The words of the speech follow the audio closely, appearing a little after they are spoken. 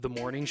The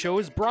morning show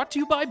is brought to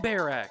you by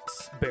BearX.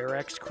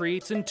 BearX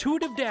creates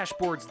intuitive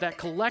dashboards that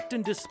collect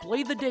and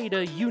display the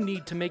data you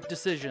need to make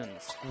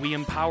decisions. We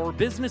empower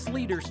business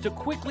leaders to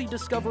quickly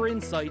discover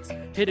insights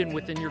hidden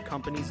within your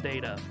company's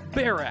data.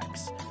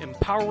 BearX,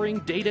 empowering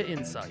data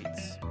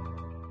insights.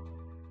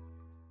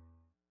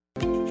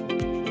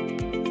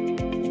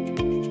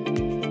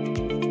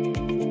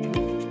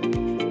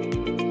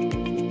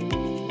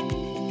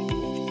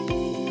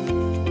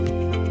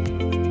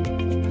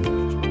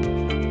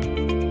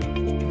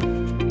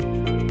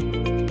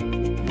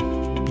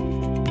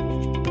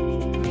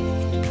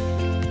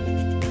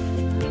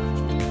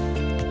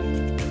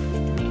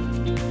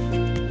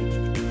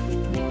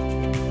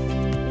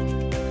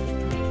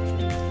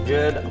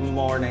 Good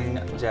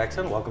morning,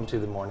 Jackson. Welcome to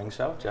the morning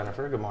show.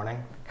 Jennifer, good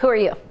morning. Who are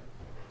you?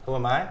 Who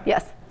am I?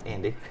 Yes.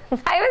 Andy. I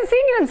haven't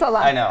seen you in so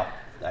long. I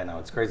know.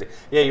 It's crazy.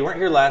 Yeah, you weren't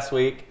here last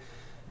week,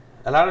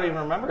 and I don't even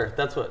remember.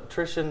 That's what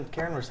Trish and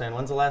Karen were saying.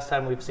 When's the last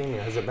time we've seen you?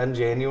 Has it been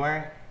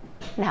January?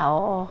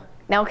 No,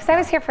 because I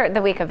was here for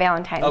the week of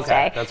Valentine's Day.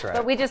 Okay, that's right.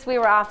 But we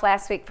were off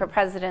last week for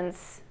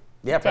President's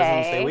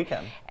President's Day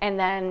weekend. And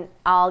then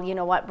all,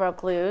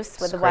 broke loose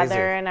with It's the crazy.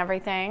 weather and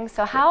everything.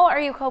 So how are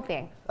you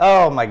coping?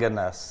 Oh, my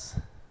goodness.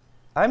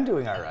 I'm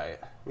doing all right.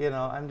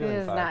 I'm doing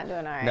He's fine. not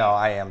doing all right. No,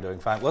 I am doing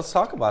fine. Let's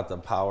talk about the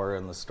power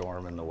and the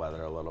storm and the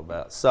weather a little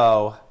bit.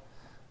 So,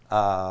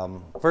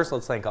 first,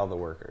 let's thank all the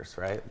workers,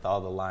 right?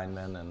 All the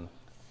linemen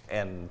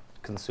and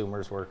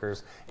consumers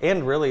workers,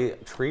 and really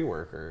tree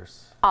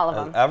workers. All of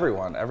them.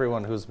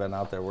 Everyone who's been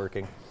out there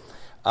working.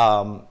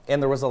 And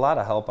there was a lot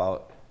of help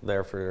out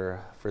there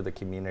for the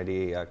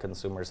community.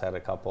 Consumers had a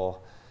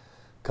couple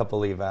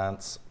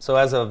events. So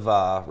as of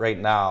right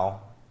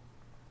now,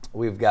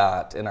 we've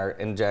got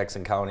in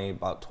Jackson County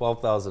about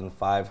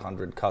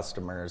 12,500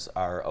 customers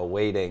are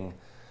awaiting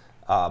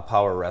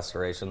power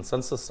restoration.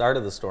 Since the start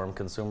of the storm,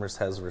 Consumers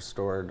has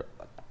restored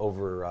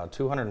over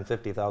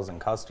 250,000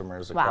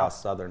 customers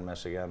across southern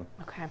Michigan.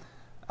 Okay.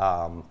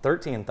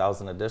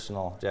 13,000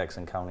 additional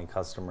Jackson County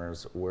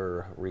customers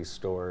were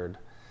restored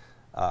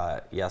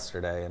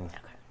yesterday, and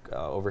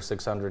over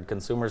 600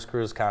 consumers,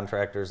 crews,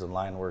 contractors, and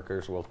line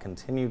workers will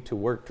continue to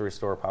work to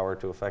restore power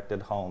to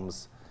affected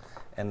homes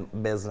and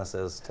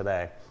businesses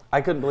today.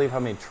 I couldn't believe how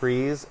many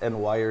trees and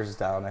wires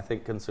down. I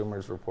think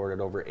Consumers reported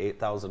over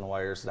 8,000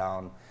 wires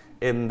down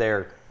in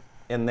their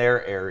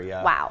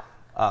area. Wow.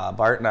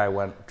 Bart and I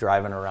went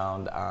driving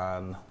around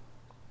on,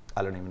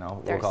 I don't even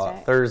know, we'll call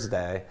it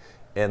Thursday,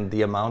 and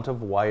the amount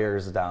of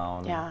wires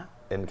down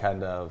and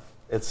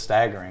it's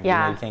staggering.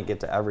 Yeah. You can't get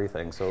to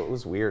everything, so it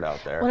was weird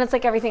out there. Well, it's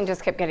like everything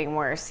just kept getting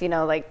worse.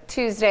 Like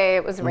Tuesday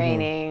it was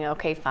raining,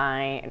 okay,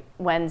 fine.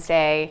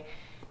 Wednesday,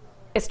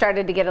 it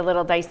started to get a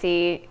little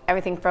dicey,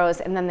 everything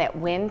froze, and then that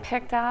wind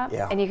picked up,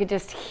 and you could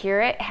just hear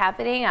it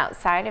happening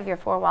outside of your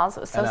four walls. It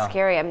was so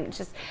scary.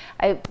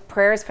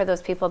 Prayers for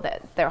those people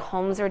that their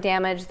homes are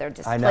damaged, they're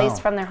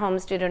displaced from their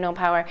homes due to no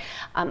power.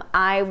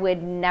 I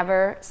would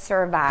never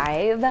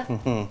survive.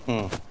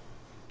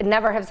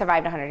 Never have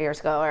survived 100 years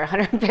ago or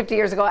 150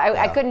 years ago.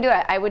 I couldn't do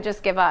it. I would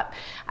just give up.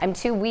 I'm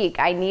too weak.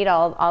 I need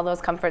all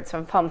those comforts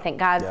from home. Thank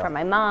God for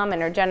my mom and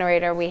her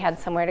generator. We had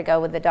somewhere to go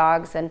with the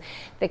dogs and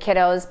the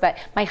kiddos. But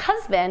my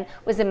husband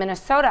was in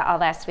Minnesota all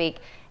last week,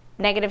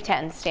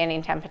 -10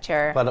 standing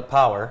temperature. But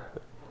power.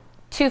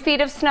 2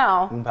 feet of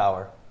snow. And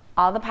power.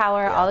 All the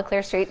power, all the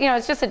clear street.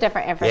 It's just a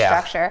different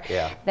infrastructure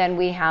than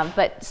we have.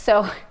 But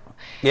so...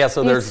 Yeah,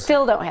 so you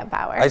still don't have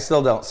power. I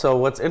still don't. So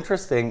what's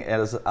interesting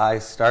is I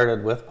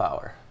started with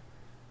power,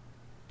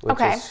 which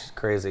is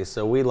crazy.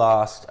 So we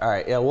lost. All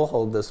right, we'll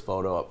hold this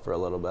photo up for a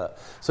little bit.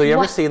 So you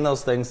ever seen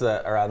those things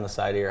that are on the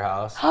side of your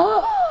house?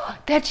 Oh,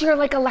 that's your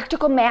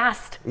electrical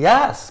mast.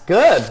 Yes,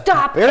 good.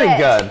 Stop Very it.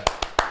 good.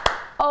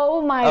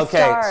 Oh my stars.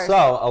 Okay,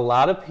 so a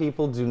lot of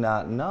people do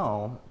not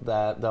know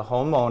that the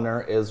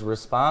homeowner is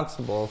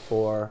responsible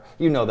for,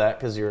 you know that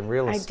because you're in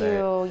real estate.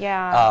 I do,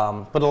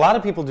 yeah. But a lot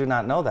of people do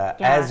not know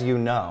that, as you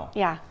know.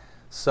 Yeah.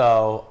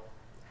 So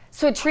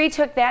a tree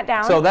took that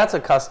down? So that's a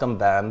custom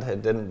bend.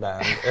 It didn't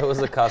bend. It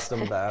was a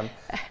custom bend.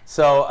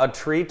 So a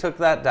tree took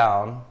that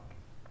down,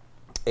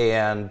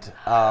 and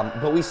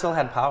but we still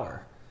had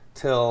power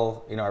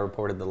till I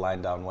reported the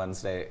line down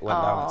Wednesday. Went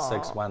down at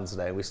 6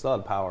 Wednesday. We still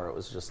had power. It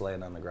was just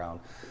laying on the ground.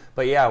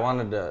 But I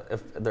wanted to.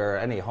 If there are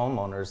any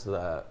homeowners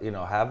that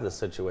have this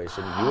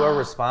situation, you are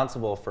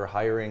responsible for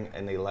hiring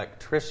an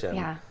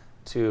electrician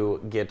to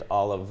get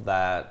all of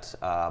that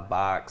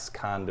box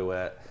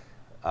conduit.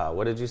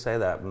 What did you say,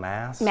 that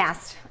mast?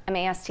 Mast,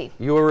 M-A-S-T.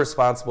 You were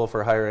responsible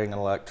for hiring an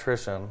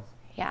electrician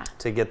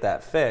to get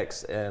that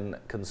fixed, and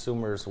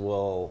Consumers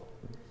will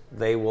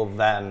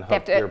then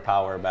hook your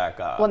power back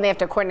up. Well, they have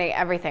to coordinate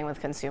everything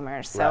with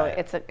Consumers, so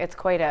it's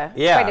quite a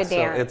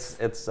dance.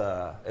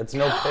 So it's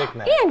no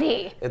picnic.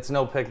 Andy! It's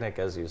no picnic,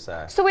 as you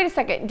say. So wait a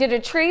second, did a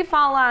tree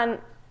fall on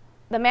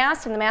the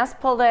mast, and the mast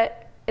pulled it,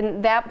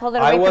 and that pulled it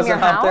away I from your wasn't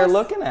house? out there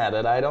looking at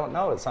it. I don't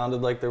know. It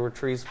sounded like there were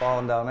trees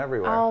falling down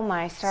everywhere. Oh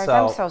my stars!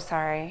 I'm so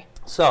sorry.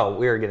 So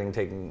we are getting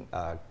taken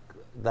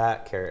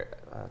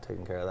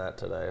taking care of that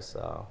today.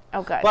 So.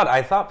 Oh, good. But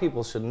I thought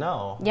people should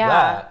know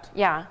that.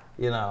 Yeah.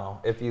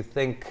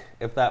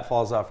 If that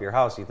falls off your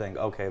house, you think,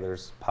 okay,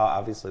 there's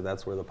obviously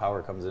that's where the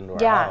power comes into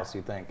our house.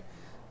 You think,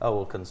 oh,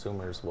 well,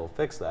 consumers will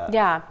fix that.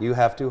 Yeah. You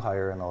have to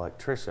hire an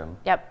electrician.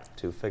 Yep.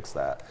 To fix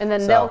that. And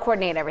then they'll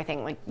coordinate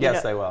everything.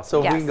 Yes, they will.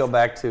 So if we can go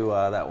back to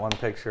that one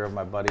picture of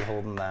my buddy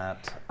holding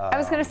that. I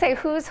was going to say,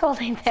 who's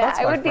holding that?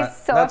 I would be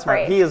so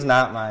afraid. He is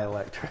not my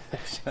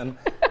electrician,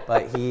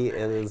 but he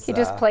is. He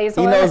just plays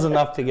He knows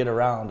enough to get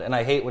around, and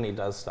I hate when he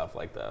does stuff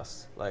like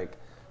this. Like,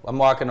 I'm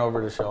walking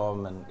over to show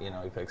him, and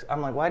he picks.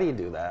 I'm like, why do you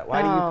do that?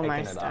 Why are you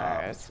picking it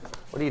up?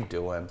 What are you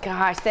doing?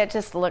 Gosh, that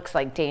just looks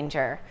like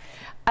danger.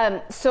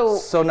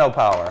 So no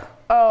power.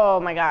 Oh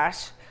my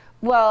gosh.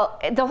 Well,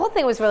 the whole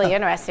thing was really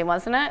interesting,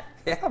 wasn't it?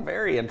 Yeah,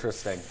 very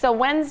interesting. So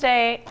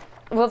Wednesday,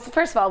 well,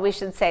 first of all, we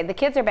should say the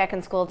kids are back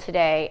in school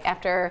today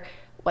after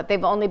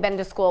they've only been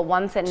to school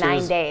once in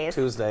 9 days.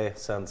 Tuesday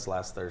since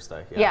last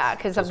Thursday. Yes. Yeah,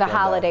 because of the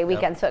holiday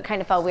weekend, so it kind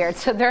of felt weird.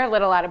 So they're a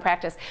little out of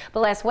practice. But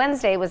last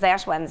Wednesday was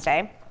Ash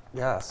Wednesday.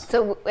 Yes.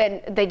 So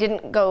and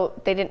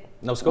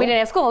No school? We didn't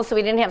have school, so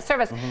we didn't have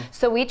service. Mm-hmm.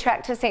 So we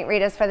trekked to St.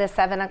 Rita's for the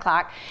 7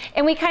 o'clock,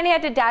 and we kind of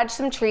had to dodge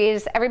some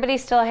trees. Everybody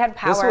still had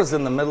power. This was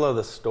in the middle of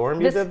the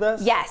storm. You did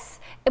this? Yes.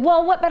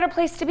 Well, what better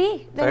place to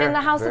be than in the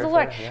house of the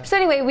Lord? Yeah. So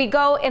anyway, we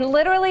go, and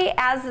literally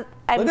as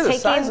I'm Look at the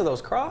size of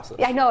those crosses.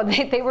 I know,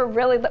 they were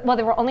really, well,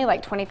 there were only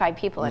like 25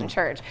 people in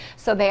church,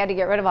 so they had to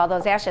get rid of all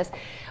those ashes.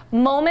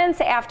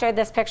 Moments after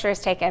this picture is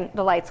taken,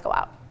 the lights go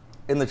out.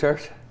 In the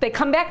church? They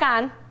come back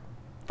on.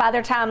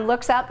 Father Tom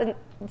looks up and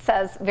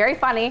says, very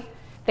funny,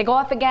 they go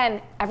up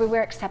again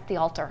everywhere except the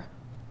altar.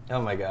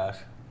 Oh my gosh.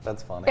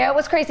 That's funny. Yeah, it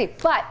was crazy.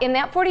 But in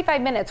that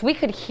 45 minutes, we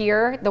could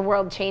hear the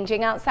world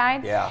changing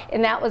outside. Yeah.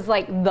 And that was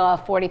like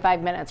the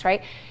 45 minutes,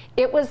 right?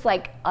 It was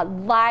like a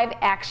live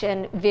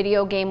action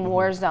video game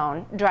war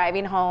zone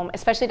driving home,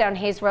 especially down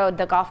Hayes Road,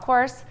 the golf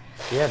course.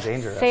 Yeah,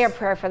 dangerous. Say a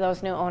prayer for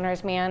those new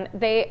owners, man.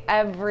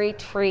 Every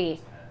tree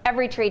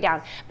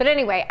down. But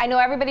anyway, I know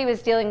everybody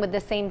was dealing with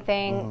the same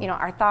thing.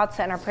 Our thoughts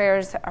and our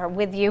prayers are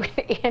with you,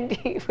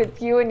 Andy,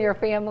 with you and your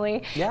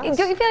family. Yes.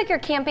 Don't you feel like you're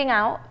camping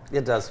out?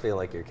 It does feel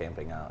like you're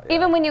camping out. Yeah.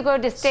 Even when you go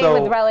to stay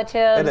with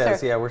relatives? It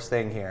is, yeah, we're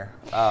staying here.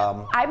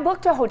 I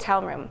booked a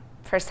hotel room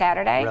for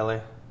Saturday.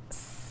 Really?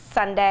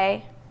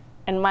 Sunday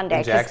and Monday.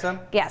 In Jackson?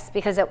 Yes,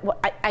 because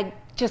I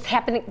just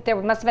happened, there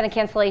must have been a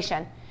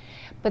cancellation.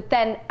 But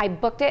then I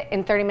booked it,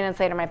 and 30 minutes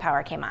later, my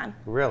power came on.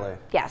 Really?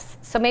 Yes.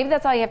 So maybe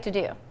that's all you have to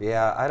do.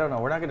 Yeah, I don't know.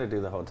 We're not going to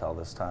do the hotel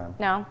this time.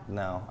 No?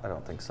 No, I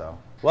don't think so.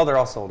 Well, they're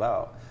all sold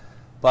out.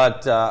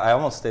 But I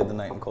almost stayed the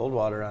night in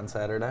Coldwater on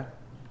Saturday.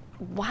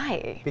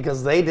 Why?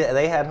 Because they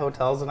had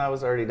hotels, and I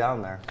was already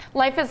down there.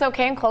 Life is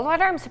okay in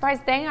Coldwater? I'm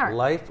surprised they aren't.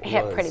 Life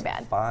hit was pretty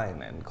bad.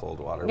 Fine in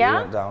Coldwater. Yeah?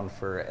 We went down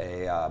for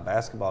a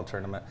basketball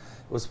tournament.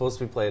 It was supposed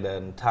to be played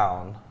in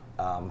town,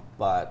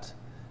 but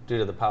due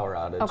to the power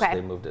outage,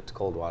 they moved it to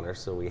Coldwater.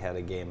 So we had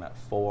a game at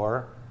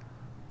 4,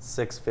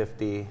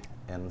 6:50,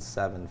 and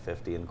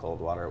 7:50 in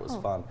Coldwater. It was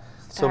fun.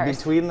 So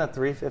between the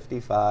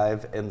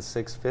 3:55 and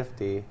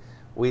 6:50,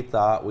 we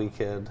thought we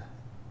could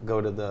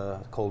go to the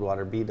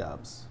Coldwater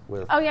B-Dubs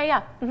with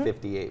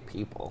 58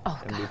 people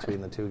in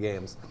between the two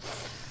games.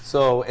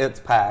 So it's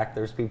packed.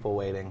 There's people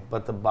waiting,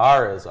 but the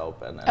bar is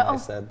open. And I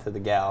said to the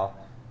gal,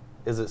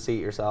 "Is it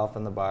seat yourself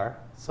in the bar?"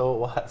 So it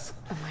was.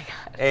 Oh my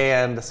God.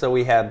 And so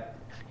we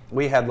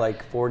had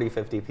like 40,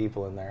 50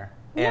 people in there.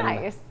 And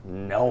nice.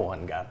 No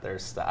one got their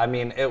stuff. I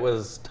mean, it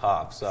was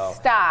tough. So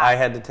Stop. I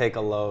had to take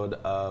a load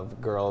of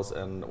girls,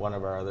 and one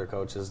of our other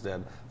coaches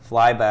did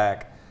fly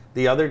back.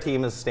 The other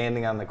team is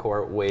standing on the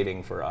court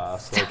waiting for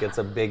us. Stop. Like it's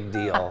a big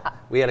deal.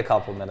 We had a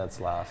couple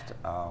minutes left.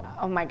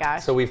 Oh my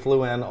gosh. So we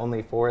flew in.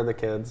 Only 5 of the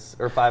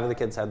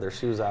kids had their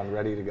shoes on,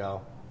 ready to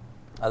go.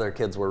 Other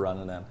kids were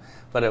running in.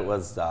 But it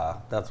was,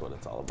 that's what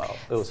it's all about.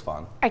 It was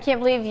fun. I can't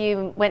believe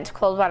you went to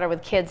Coldwater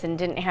with kids and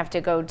didn't have to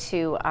go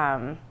to...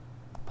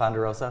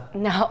 Ponderosa?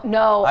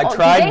 No. I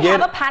tried did they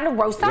have a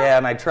Ponderosa? Yeah,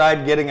 and I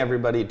tried getting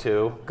everybody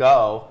to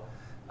go,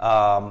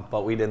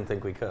 but we didn't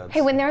think we could.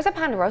 Hey, when there's a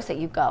Ponderosa,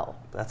 you go.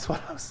 That's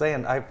what I was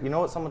saying. You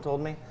know what someone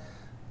told me?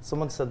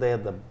 Someone said they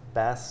had the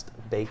best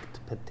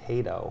baked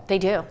potato. They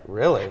do.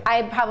 Really?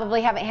 I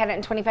probably haven't had it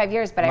in 25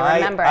 years, but I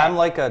remember I'm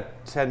like a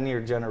 10-year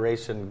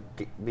generation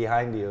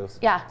behind you.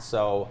 Yeah.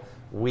 So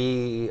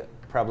we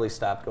probably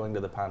stopped going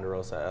to the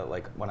Ponderosa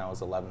like when I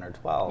was 11 or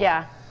 12.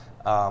 Yeah.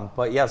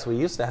 But yes, we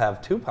used to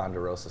have 2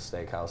 Ponderosa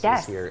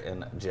steakhouses here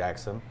in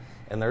Jackson,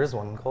 and there is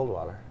one in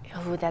Coldwater.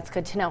 Oh, that's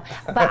good to know.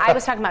 But I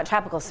was talking about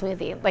tropical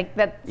smoothie. Like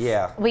that.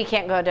 Yeah. We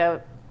can't go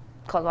to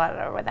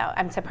Coldwater without.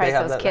 I'm surprised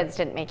those kids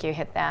didn't make you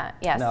hit that.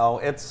 Yes.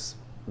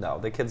 No,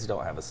 the kids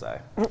don't have a say.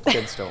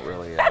 Kids don't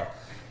really.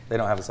 They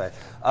don't have a say.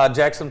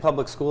 Jackson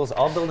Public Schools,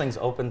 all buildings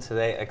open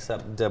today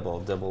except Dibble.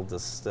 Dibble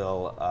does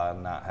still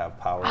not have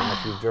power. And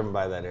if you've driven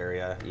by that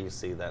area, you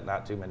see that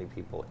not too many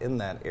people in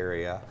that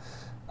area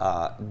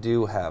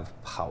do have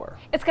power.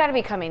 It's got to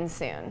be coming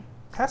soon.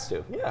 Has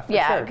to, yeah, for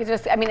Yeah, sure.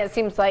 because I mean, it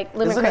seems like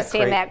Lumen Isn't it Christi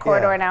in great? that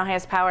corridor Yeah. now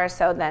has power,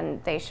 so then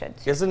they should.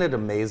 Isn't it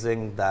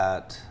amazing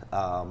that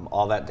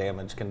all that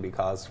damage can be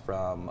caused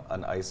from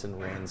an ice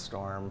and rain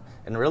storm?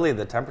 And really,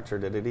 the temperature,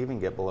 did it even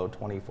get below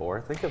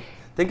 24?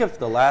 Think of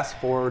the last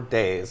 4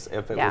 days,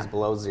 if it was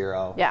below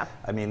 0. Yeah.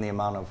 I mean, the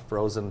amount of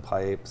frozen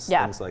pipes,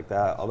 Yeah. things like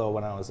that. Although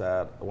when I was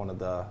at one of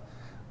the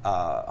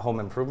home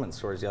improvement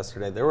stores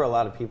yesterday, there were a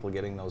lot of people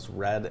getting those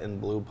red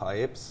and blue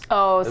pipes.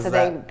 Oh, Is so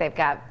that- they've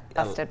got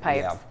busted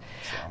pipes.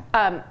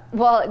 Yeah. So.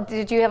 Well,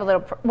 did you have a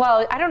little?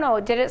 Well, I don't know.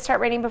 Did it start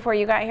raining before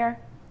you got here?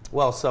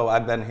 Well, so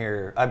I've been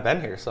here,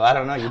 so I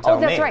don't know, you tell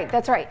me. Oh,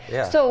 that's right.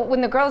 Yeah. So when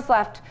the girls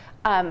left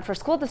for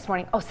school this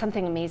morning,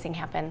 something amazing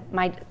happened.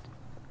 My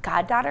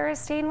goddaughter is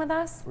staying with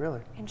us. Really?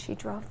 And she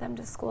drove them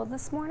to school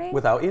this morning.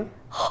 Without you?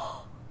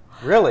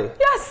 Really?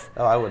 Yes.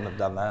 Oh, I wouldn't have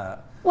done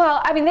that.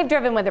 Well, I mean, they've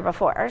driven with her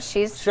before.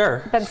 She's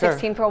been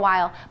 16 for a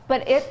while.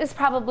 But it is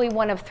probably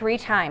one of 3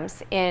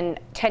 times in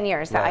 10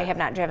 years that I have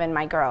not driven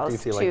my girls Do you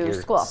feel to like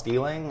you're school.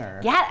 stealing? Or?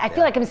 Yeah, I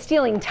feel like I'm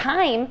stealing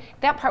time.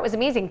 That part was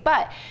amazing.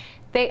 But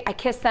I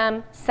kiss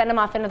them, send them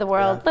off into the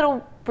world,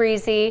 little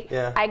breezy.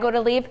 Yeah. I go to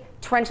leave,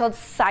 torrential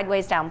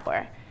sideways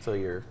downpour. So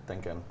you're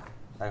thinking,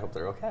 I hope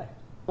they're okay.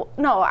 Well,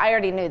 no, I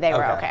already knew they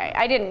were okay.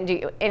 I didn't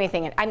do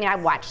anything. I mean, I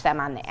watched them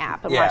on the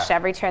app and watched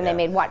every turn they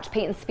made. Watched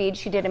Peyton Speed.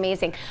 She did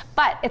amazing.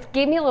 But it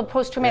gave me a little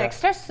post-traumatic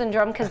stress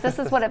syndrome because this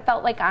is what it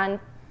felt like on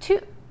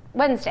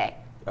Wednesday.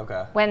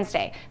 Okay.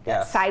 Wednesday.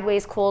 That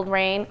sideways cold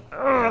rain.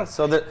 Yeah.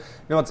 So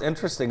what's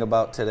interesting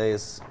about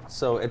today's,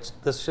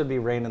 this should be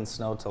rain and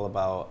snow till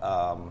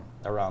about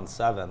around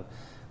 7.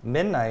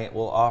 Midnight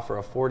will offer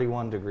a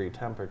 41-degree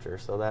temperature,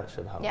 so that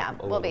should help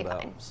a little bit.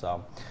 Fine.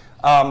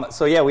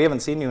 So we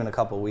haven't seen you in a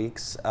couple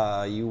weeks.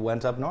 You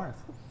went up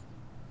north.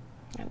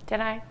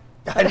 Did I?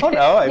 I don't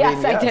know.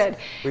 Yes, I did.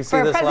 We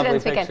see this lovely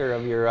picture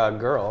of your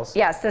girls.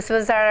 Yes, this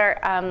was our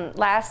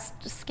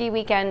last ski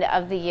weekend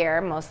of the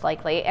year, most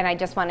likely, and I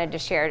just wanted to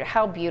share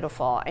how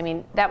beautiful. I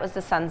mean, that was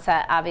the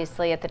sunset,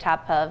 obviously, at the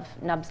top of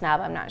Nubs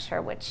Knob. I'm not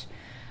sure which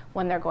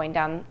one they're going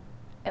down.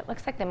 It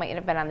looks like they might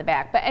have been on the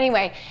back. But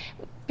anyway,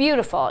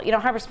 beautiful. You know,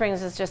 Harbor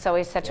Springs is just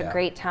always such a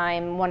great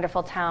time,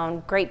 wonderful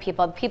town, great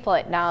people. The people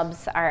at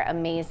Nubs are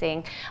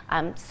amazing.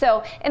 And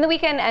the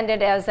weekend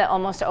ended as it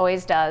almost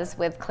always does,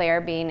 with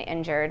Claire being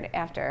injured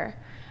after,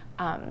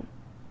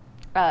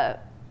 a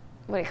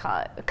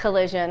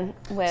collision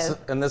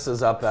with and this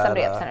is up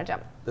somebody upset a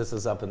jump. This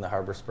is up in the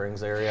Harbor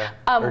Springs area?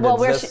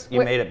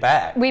 You made it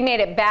back? We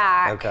made it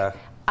back. Okay.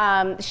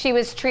 She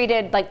was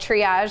treated like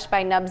triage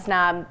by Nubs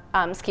Knob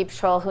Ski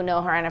Patrol, who know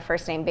her on a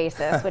first name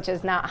basis, which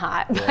is not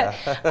hot.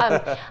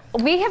 But,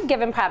 we have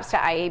given props to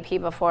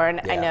IAP before,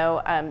 and I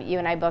know you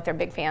and I both are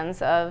big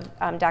fans of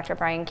Dr.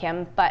 Brian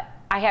Kim. But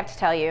I have to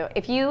tell you,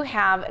 if you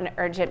have an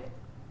urgent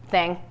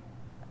thing,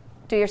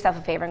 do yourself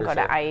a favor and go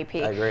to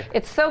IAP. I agree.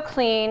 It's so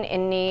clean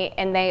and neat,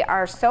 and they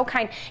are so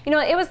kind. You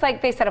know, it was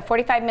like they said a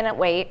 45-minute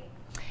wait.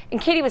 And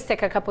Katie was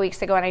sick a couple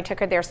weeks ago, and I took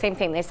her there. Same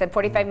thing. They said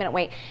 45-minute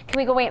wait. Can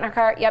we go wait in our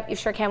car? Yep, you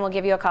sure can. We'll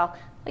give you a call.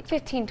 Like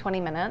 15, 20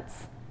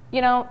 minutes.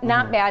 You know,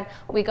 not bad.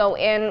 We go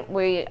in.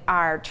 We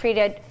are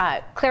treated.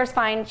 Claire's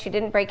fine. She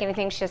didn't break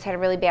anything. She just had a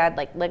really bad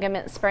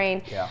ligament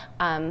sprain. Yeah.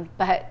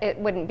 But it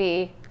wouldn't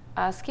be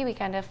a ski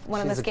weekend if one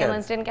of the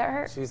Scanlons didn't get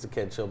hurt. She's a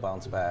kid. She'll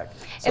bounce back.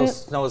 So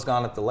snow is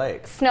gone at the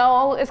lake.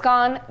 Snow is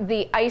gone.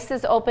 The ice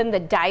is open. The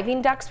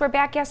diving ducks were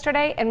back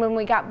yesterday. And when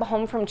we got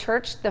home from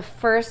church, the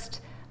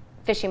first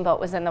fishing boat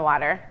was in the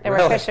water. There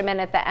were fishermen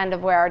at the end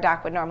of where our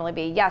dock would normally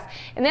be. Yes.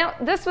 And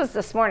this was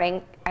this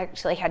morning. I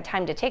actually had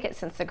time to take it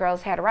since the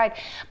girls had a ride.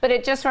 But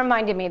it just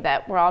reminded me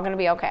that we're all going to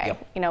be okay.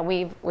 Yep. You know,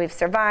 we've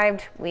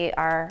survived. We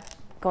are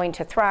going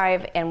to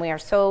thrive, and we are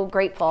so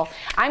grateful.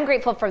 I'm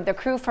grateful for the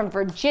crew from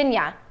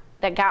Virginia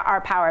that got our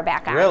power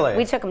back on. Really?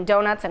 We took them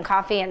donuts and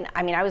coffee, and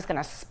I mean, I was going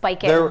to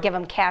spike it and give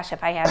them cash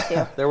if I had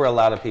to. There were a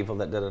lot of people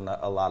that did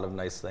a lot of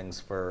nice things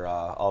for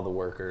all the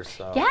workers.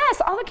 So.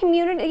 Yes, all the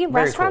community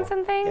restaurants cool.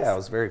 and things. Yeah, it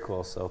was very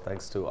cool. So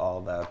thanks to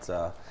all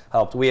that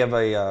helped. We have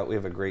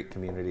a great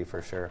community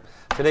for sure.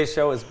 Today's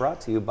show is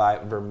brought to you by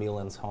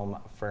Vermeulen's Home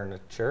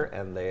Furniture,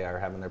 and they are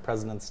having their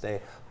President's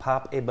Day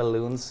Pop a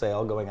Balloon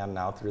sale going on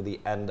now through the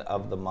end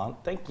of the month.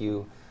 Thank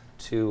you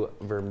to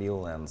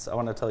Vermeulen's. I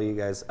want to tell you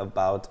guys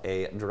about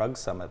a drug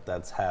summit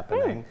that's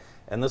happening,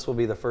 and this will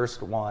be the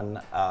first one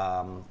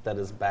that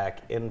is back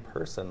in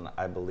person,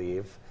 I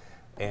believe.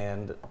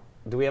 And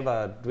do we have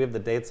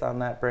the dates on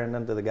that,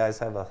 Brandon? Do the guys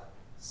have a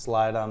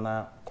slide on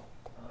that?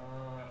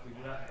 We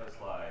do not have a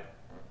slide.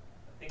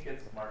 I think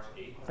it's March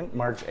 8th. I think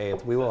March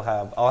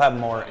 8th. I'll have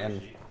more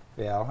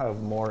I'll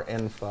have more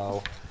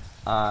info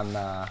on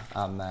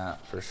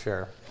that for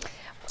sure.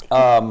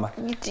 Do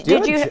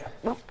you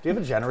have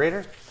a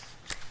generator?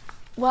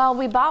 Well,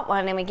 we bought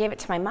one and we gave it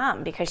to my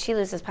mom because she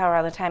loses power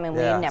all the time and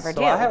we never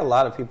do. I had a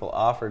lot of people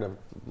offer to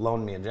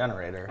loan me a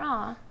generator.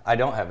 Aw. I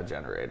don't have a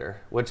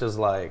generator, which is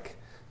like,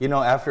 you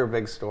know, after a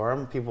big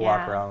storm, people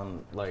walk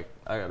around like,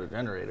 I got a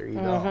generator, you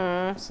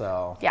don't.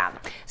 So. Yeah.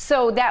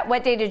 So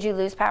what day did you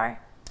lose power?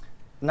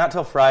 Not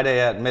till Friday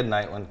at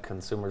midnight when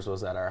Consumers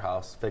was at our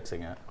house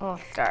fixing it. Oh,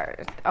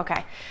 stars.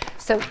 Okay.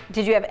 So,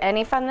 did you have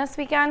any fun this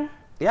weekend?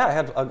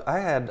 Yeah, I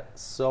had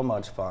so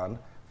much fun.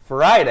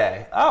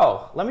 Friday.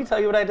 Oh, let me tell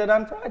you what I did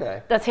on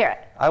Friday. Let's hear it.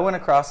 I went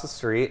across the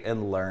street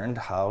and learned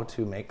how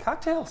to make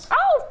cocktails.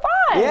 Oh,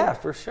 fun. Yeah,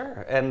 for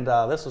sure. And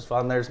this was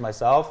fun. There's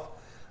myself,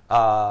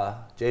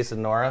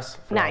 Jason Norris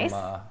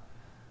from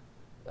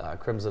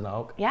Crimson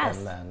Oak. Yes.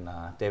 And then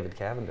David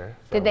Cavender.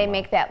 Did they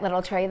make that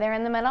little tray there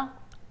in the middle?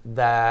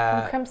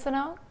 That From Crimson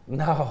Oak?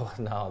 No,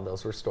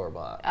 those were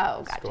store-bought.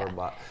 Oh, gotcha.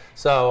 Store-bought.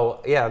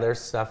 So, yeah, there's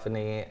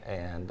Stephanie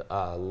and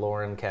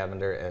Lauren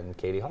Cavender and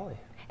Katie Hawley.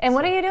 And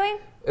what are you doing?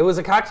 It was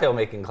a cocktail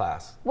making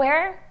class.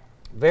 Where?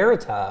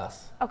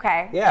 Veritas.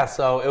 Okay. Yeah,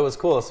 so it was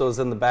cool. So it was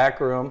in the back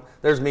room.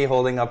 There's me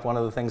holding up one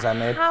of the things I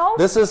made. How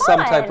This is fun.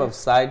 some type of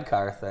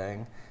sidecar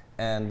thing.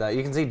 And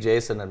you can see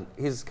Jason, and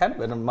he's kind of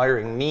been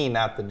admiring me,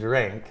 not the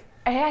drink.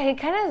 Yeah, he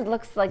kind of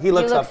looks like He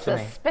looks up to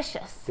me.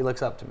 suspicious. He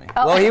looks up to me.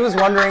 Oh. Well, he was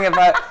wondering if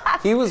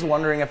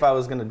I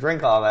was going to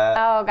drink all that.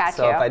 Oh, got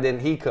so you. if I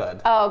didn't, he could.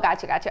 Oh,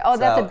 gotcha. Oh,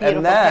 that's a beautiful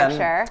and then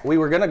picture. We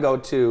were going to go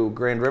to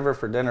Grand River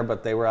for dinner,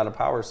 but they were out of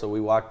power, so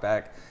we walked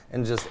back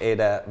and just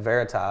ate at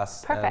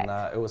Veritas. Perfect.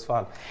 And it was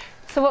fun.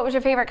 So what was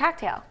your favorite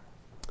cocktail?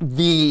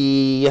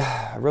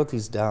 I wrote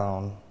these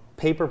down.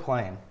 Paper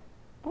Plane.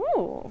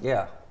 Ooh.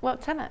 Yeah.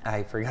 What's in it?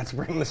 I forgot to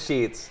bring the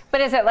sheets.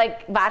 But is it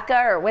like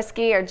vodka or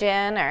whiskey or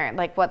gin or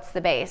like what's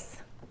the base?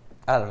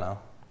 I don't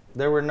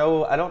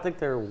know. I don't think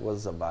there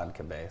was a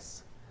vodka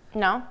base.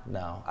 No?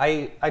 No.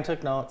 I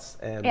took notes,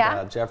 and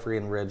Yeah. Jeffrey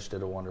and Ridge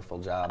did a wonderful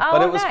job. Oh,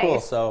 but it was cool.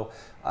 nice. So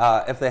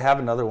if they have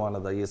another one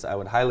of these, I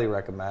would highly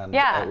recommend.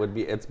 Yeah.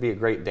 It'd be a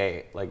great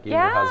date, like you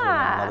and your husband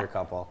and another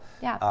couple.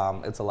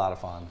 Yeah. It's a lot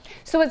of fun.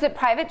 So was it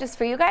private just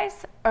for you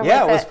guys? Or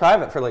Yeah, it was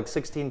private for like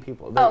 16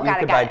 people. Oh, you got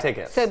could it. buy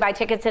tickets. So you buy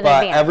tickets in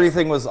But advance.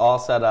 everything was all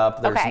set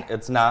up. Okay.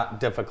 It's not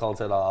difficult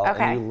at all.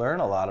 Okay. And you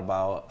learn a lot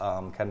about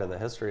kind of the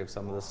history of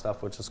some of this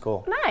stuff, which is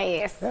cool.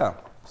 Nice. Yeah.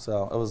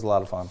 So it was a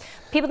lot of fun.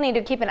 People need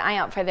to keep an eye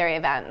out for their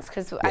events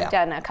because Yeah. I've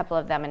done a couple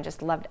of them and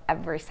just loved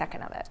every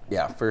second of it.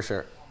 Yeah, for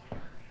sure.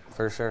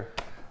 For sure.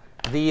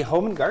 The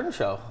Home and Garden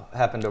Show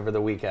happened over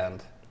the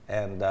weekend,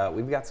 and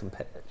we've got some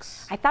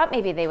pics. I thought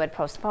maybe they would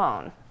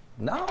postpone.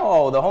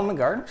 No, the Home and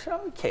Garden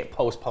Show? You can't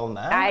postpone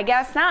that. I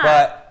guess not.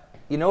 But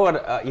you know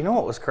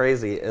what was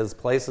crazy is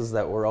places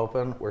that were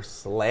open were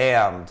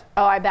slammed.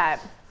 Oh, I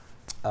bet.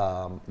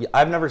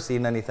 I've never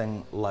seen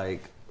anything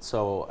like,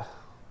 so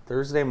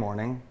Thursday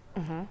morning,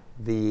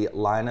 the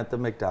line at the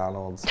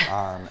McDonald's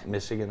on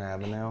Michigan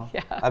Avenue.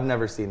 Yeah. I've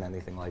never seen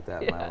anything like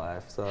that in my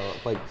life. So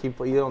like you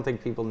don't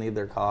think people need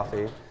their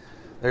coffee.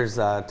 There's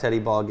Teddy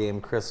Ball Game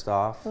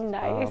Christoph.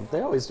 Nice. They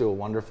always do a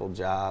wonderful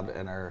job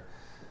and are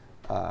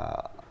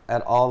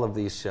at all of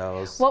these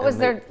shows. What was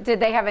And did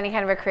they have any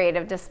kind of a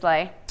creative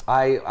display?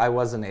 I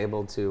wasn't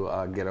able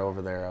to get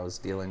over there. I was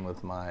dealing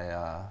with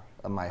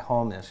my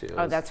home issues.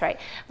 Oh, that's right.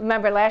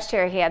 Remember last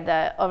year he had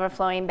the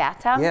overflowing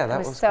bathtub? Yeah, that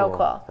was was so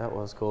cool. That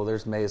was cool.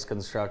 There's Maze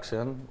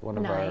Construction, one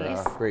of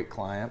Nice. our great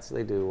clients.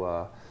 They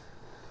do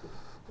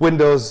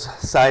windows,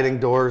 siding,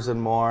 doors,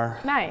 and more.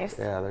 Nice.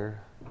 Yeah,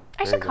 they're.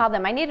 I should call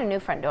them. I need a new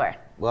front door.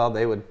 Well,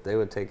 they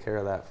would take care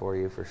of that for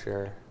you for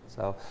sure.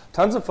 So,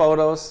 tons of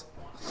photos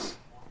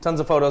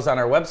on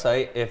our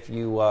website. If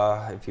you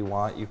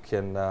want, you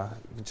can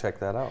check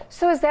that out.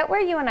 So is that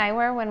where you and I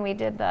were when we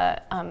did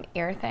the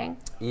ear thing?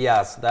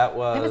 Yes, that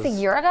was. That was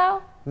a year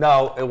ago?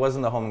 No, it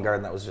wasn't the Home and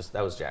Garden. That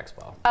was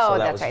Jacksboro. Oh, so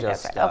that that's was right,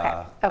 just, that's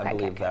right. Okay. I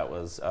believe Okay. that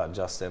was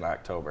just in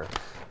October.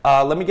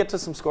 Let me get to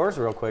some scores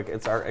real quick.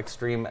 It's our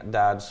Extreme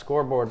Dodge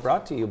scoreboard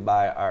brought to you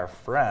by our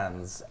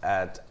friends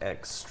at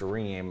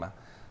Extreme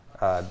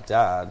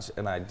Dodge.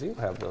 And I do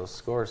have those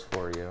scores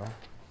for you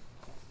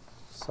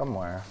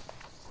somewhere.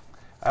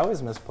 I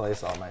always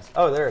misplace all my...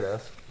 Oh, there it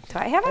is. Do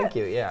I have Thank it?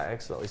 you. Yeah, I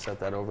accidentally set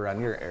that over on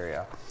your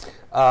area.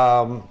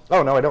 Oh,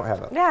 no, I don't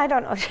have it. Yeah, I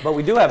don't know. But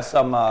we do have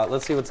some,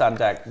 let's see what's on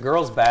deck.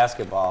 Girls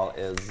basketball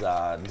is,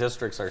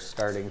 districts are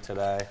starting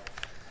today.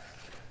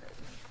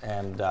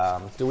 And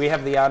do we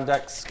have the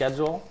on-deck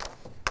schedule?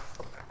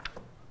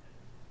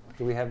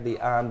 Do we have the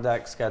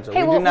on-deck schedule?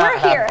 Hey, we well, do not we're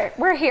have, here.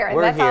 We're here.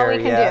 We're That's here, all we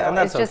can yeah, do and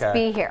that's is just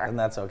okay. be here. And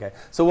that's okay.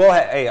 So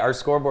our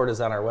scoreboard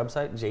is on our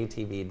website,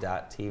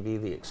 jtv.tv,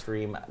 the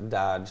Extreme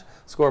Dodge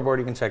scoreboard.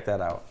 You can check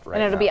that out right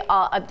And it'll now. be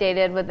all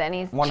updated with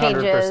any 100%.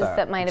 changes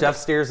that might have Jeff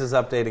Steers is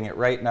updating it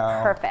right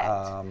now. Perfect.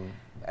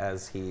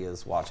 As he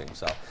is watching.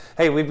 So,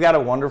 hey, we've got a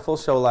wonderful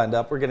show lined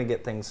up. We're going to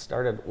get things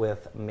started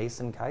with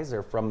Mason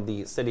Kaiser from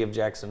the City of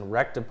Jackson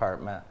Rec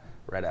Department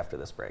right after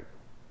this break.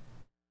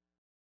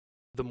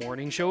 The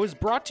morning show is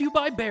brought to you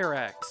by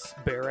BearX.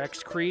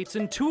 BearX creates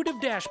intuitive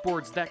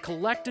dashboards that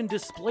collect and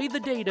display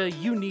the data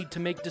you need to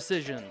make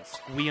decisions.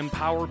 We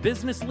empower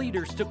business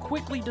leaders to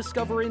quickly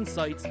discover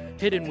insights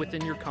hidden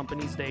within your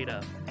company's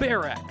data.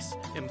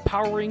 BearX,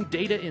 empowering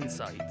data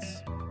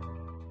insights.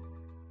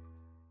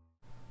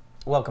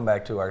 Welcome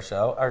back to our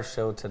show. Our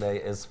show today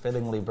is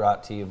fittingly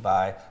brought to you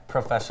by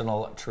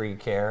Professional Tree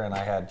Care, and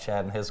I had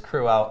Chad and his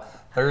crew out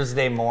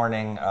Thursday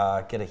morning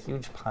get a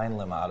huge pine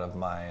limb out of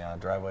my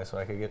driveway so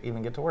I could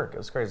even get to work. It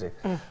was crazy.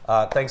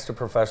 Thanks to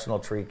Professional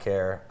Tree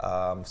Care.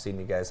 Seeing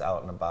you guys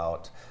out and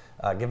about.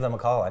 Give them a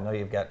call. I know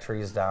you've got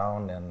trees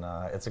down, and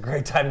it's a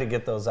great time to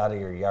get those out of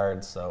your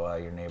yard so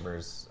your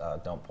neighbors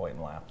don't point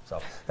and laugh.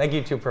 So thank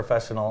you to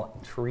Professional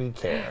Tree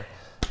Care.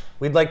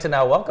 We'd like to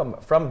now welcome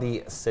from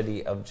the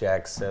City of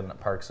Jackson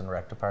Parks and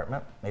Rec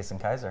Department, Mason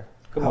Kaiser.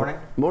 Good morning.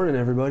 Morning,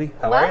 everybody.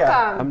 How are you?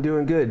 I'm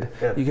doing good.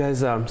 You guys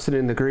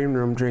sitting in the green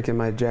room drinking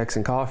my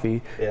Jackson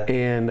coffee,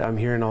 and I'm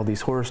hearing all these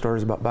horror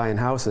stories about buying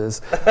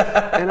houses.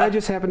 And I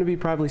just happen to be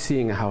probably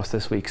seeing a house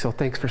this week, so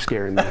thanks for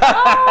scaring me.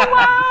 Oh,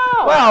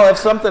 wow! Well, if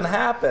something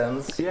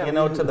happens, to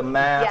the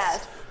mast.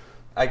 Yes.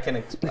 I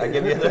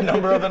give you the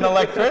number of an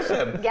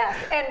electrician. Yes,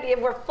 and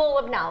we're full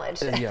of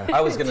knowledge. I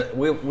was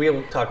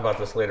we'll talk about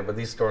this later, but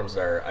these storms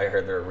I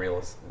heard they're real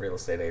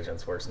estate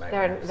agents' worst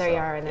nightmare. They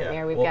are a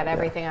nightmare. We've got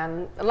everything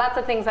on, lots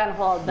of things on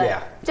hold,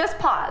 but just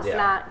pause,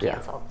 not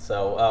cancel.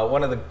 So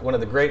one of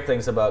the great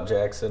things about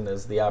Jackson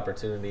is the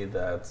opportunity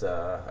that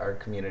our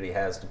community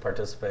has to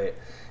participate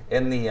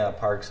in the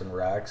parks and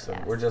recs,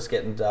 and we're just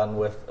getting done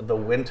with the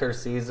winter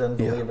season,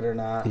 believe it or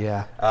not.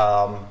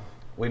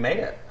 We made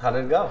it. How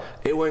did it go?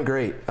 It went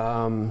great.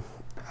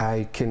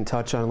 I can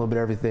touch on a little bit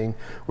of everything.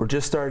 We're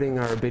just starting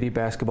our Biddy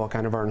basketball,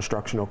 kind of our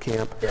instructional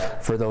camp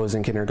for those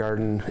in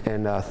kindergarten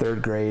and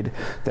third grade.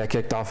 That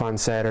kicked off on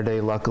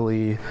Saturday.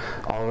 Luckily,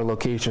 all our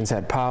locations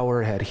had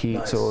power, had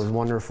heat, so it was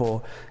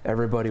wonderful.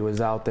 Everybody was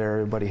out there.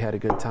 Everybody had a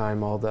good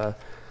time. All the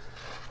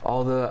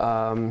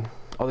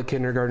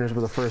kindergartners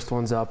were the first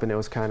ones up, and it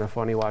was kind of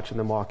funny watching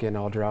them walk in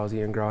all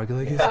drowsy and groggy,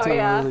 like, it's too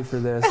early for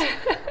this.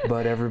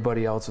 But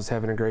everybody else was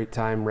having a great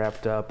time.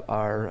 Wrapped up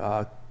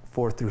our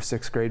 4th through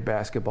 6th grade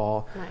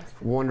basketball.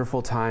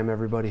 Wonderful time.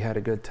 Everybody had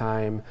a good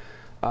time.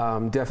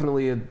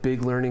 Definitely a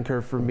big learning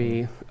curve for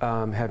me,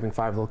 having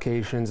 5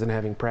 locations and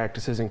having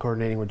practices and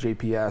coordinating with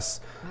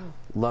JPS.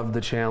 Loved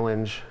the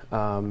challenge.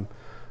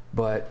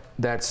 But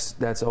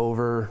that's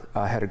over.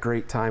 I had a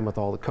great time with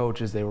all the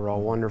coaches. They were all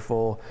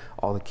wonderful.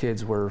 All the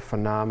kids were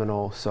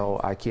phenomenal.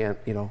 So I can't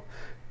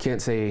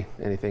say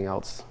anything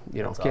else.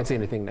 Can't say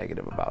anything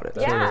negative about it.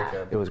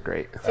 So it was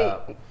great.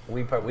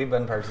 We've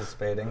been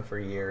participating for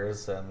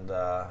years, and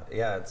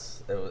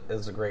it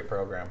was a great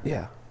program.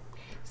 Yeah.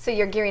 So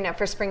you're gearing up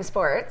for spring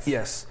sports.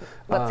 Yes.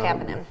 What's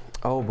happening?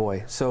 Oh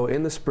boy. So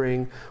in the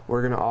spring,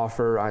 we're going to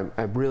offer,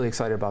 I'm really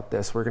excited about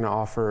this. We're going to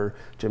offer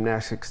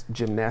gymnastics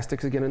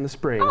again in the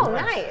spring. Oh,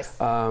 nice.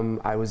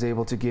 I was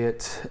able to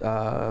get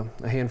a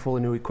handful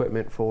of new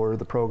equipment for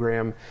the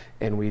program,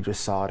 and we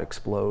just saw it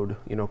explode,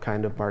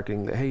 kind of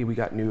marketing that, hey, we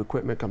got new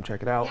equipment, come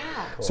check it out.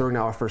 Cool. So we're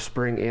going to offer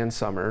spring and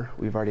summer.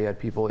 We've already had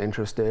people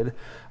interested.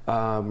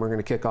 We're going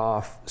to kick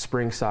off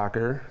spring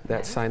soccer.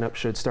 That sign up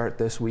should start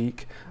this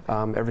week.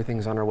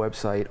 Everything's on our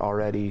website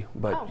already,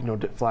 but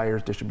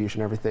flyers,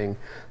 distribution, everything,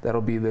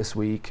 that'll be this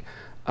week.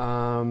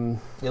 You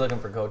looking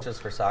for coaches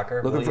for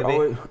soccer?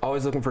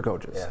 Always looking for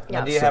coaches.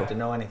 Now, do you have to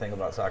know anything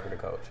about soccer to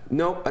coach?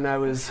 Nope. And I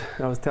was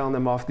telling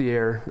them off the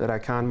air that I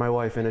conned my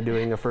wife into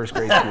doing a first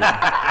grade team,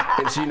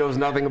 and she knows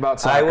nothing about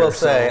soccer. I will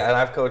say, and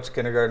I've coached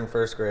kindergarten,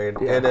 first grade.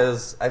 It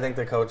is. I think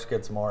the coach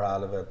gets more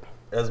out of it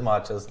as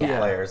much as the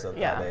players at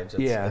that age.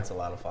 It's a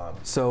lot of fun.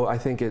 So I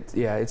think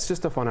it's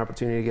just a fun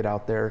opportunity to get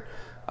out there.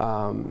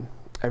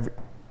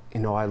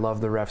 I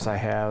love the refs I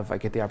have. I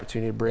get the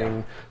opportunity to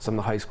bring some of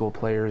the high school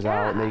players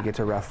out, and they get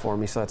to ref for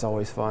me, so that's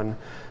always fun.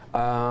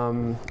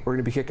 We're going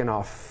to be kicking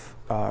off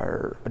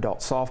our adult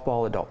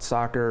softball, adult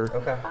soccer.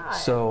 Okay.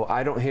 So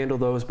I don't handle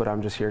those, but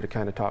I'm just here to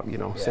kind of talk,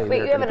 say. Wait,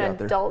 you have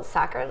an adult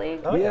soccer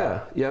league? Oh,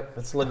 yeah. Yep.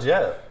 It's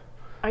legit.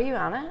 Are you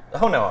on it?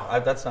 Oh, no,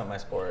 that's not my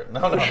sport.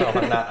 No,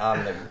 I'm not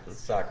on the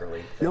soccer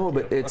league. No,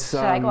 but it's... Should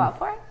I go out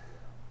for it?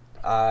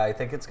 I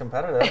think it's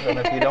competitive, and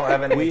if you don't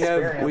have any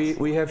experience...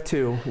 We have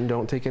 2, and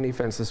don't take any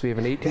offense to this. We have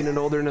an 18 and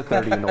older and a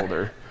 30 and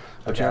older.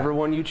 Whichever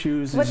one you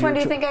choose. Which one do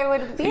you think I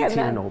would be 18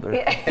 and older.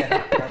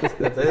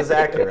 That is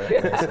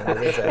accurate.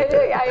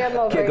 I am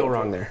over. Can't go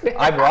wrong there.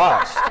 I've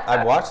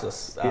watched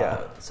this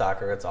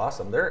soccer. It's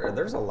awesome.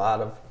 There's a lot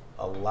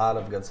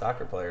of good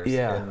soccer players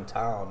in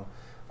town.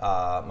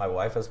 My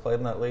wife has played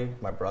in that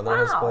league. My brother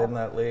has played in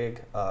that league.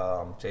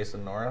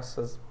 Jason Norris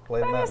has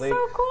played in that league. That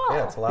is so cool.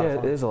 Yeah, it's a lot of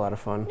fun. It is a lot of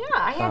fun. Yeah,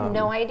 I had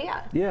no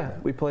idea. Yeah,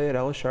 we play at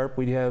Ellis Sharp.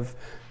 We have,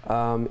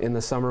 in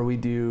the summer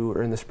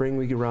or in the spring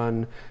we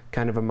run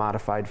kind of a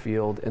modified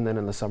field, and then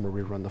in the summer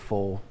we run the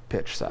full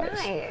pitch size.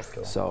 Nice.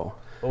 Cool. So.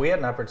 Well, we had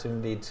an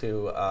opportunity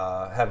to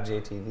have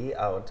JTV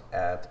out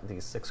at the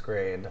 6th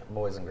grade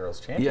Boys and Girls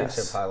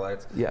Championship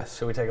highlights. Yes.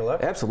 Should we take a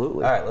look?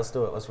 Absolutely. All right, let's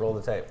do it. Let's roll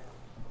the tape.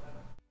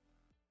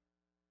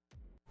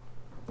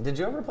 Did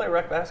you ever play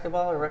rec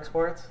basketball or rec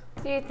sports?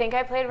 Do you think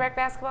I played rec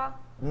basketball?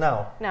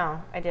 No.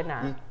 No, I did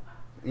not.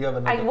 You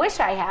haven't. I wish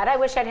I had. I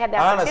wish I'd had that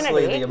opportunity.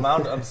 Honestly, the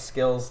amount of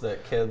skills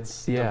that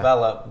kids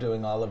develop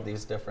doing all of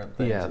these different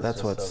things is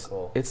that's just so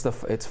cool.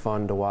 It's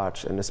fun to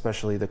watch, and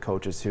especially the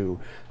coaches who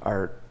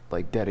are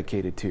like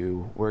dedicated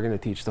to, we're going to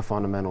teach the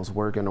fundamentals,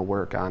 we're going to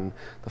work on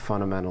the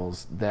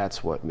fundamentals.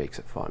 That's what makes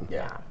it fun.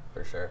 Yeah,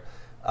 for sure.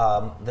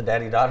 The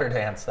daddy-daughter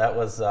dance, that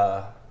was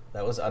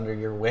under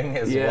your wing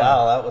as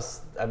well. That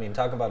was, I mean,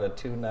 talk about a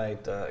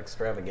 2-night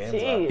extravaganza.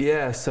 Jeez.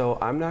 Yeah, so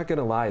I'm not going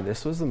to lie.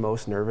 This was the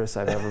most nervous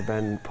I've ever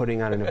been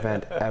putting on an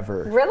event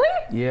ever. Really?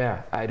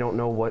 Yeah, I don't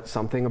know what,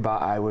 something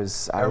about, I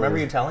remember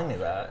you telling me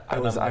that. I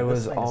was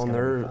all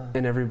nervous,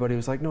 and everybody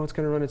was like, no, it's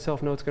going to run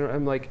itself. No, it's going to,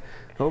 I'm like,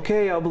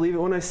 okay, I'll believe it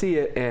when I see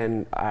it.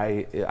 And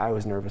I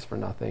was nervous for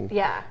nothing.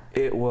 Yeah.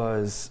 It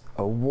was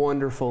a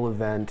wonderful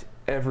event.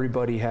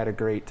 Everybody had a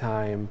great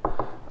time.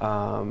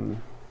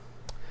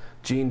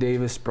 Gene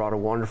Davis brought a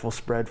wonderful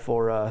spread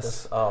for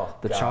us.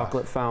 The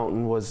chocolate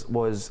fountain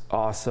was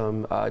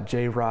awesome.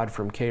 J-Rod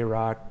from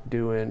K-Rock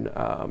doing,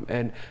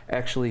 and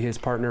actually his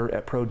partner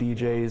at Pro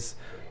DJs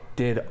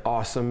did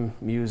awesome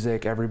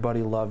music.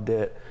 Everybody loved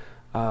it.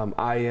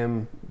 I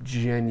am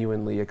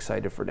genuinely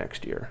excited for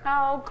next year.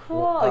 Oh,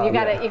 cool! You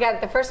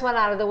got the first one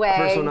out of the way.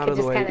 First one out of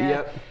the way.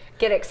 Yep.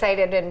 Get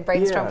excited and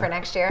brainstorm for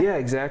next year. Yeah,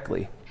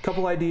 exactly.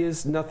 Couple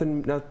ideas,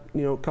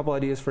 couple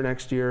ideas for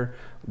next year,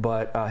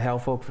 but Hal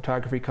Folk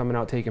Photography coming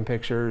out taking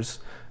pictures.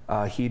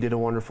 He did a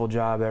wonderful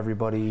job.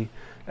 Everybody's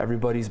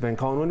been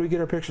calling, when do we get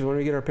our pictures? When do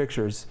we get our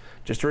pictures?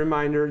 Just a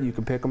reminder, you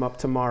can pick them up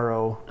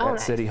tomorrow at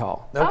City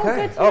Hall.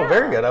 Okay.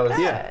 Very good. I was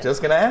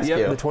just going to ask you.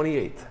 The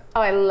 28th.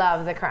 Oh, I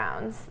love the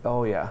crowns.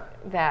 Oh, yeah.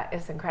 That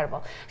is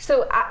incredible.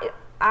 So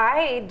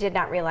I did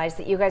not realize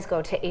that you guys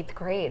go to 8th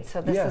grade,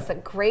 so this is a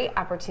great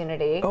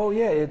opportunity. Oh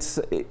yeah, it's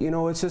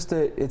just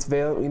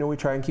we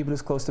try and keep it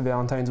as close to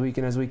Valentine's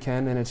weekend as we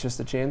can, and it's just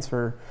a chance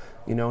for,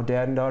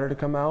 dad and daughter to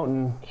come out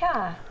and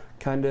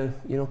kind of,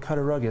 cut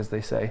a rug, as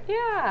they say.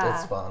 Yeah.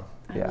 It's fun.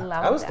 Yeah.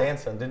 I was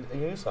dancing.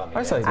 You saw me.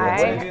 I saw you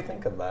dancing. What did you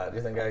think of that? Do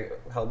you think I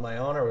held my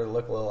own, or would it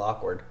look a little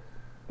awkward?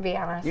 Be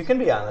honest. You can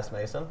be honest,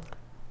 Mason.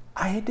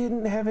 I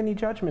didn't have any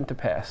judgment to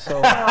pass,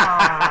 so.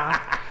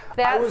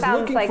 That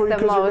sounds like the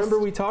most. Remember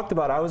we talked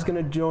about I was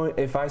going to join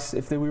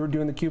if we were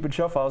doing the Cupid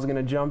Shuffle. I was going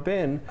to jump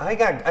in. I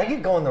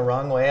get going the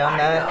wrong way on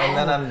that,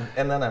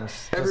 and then I'm.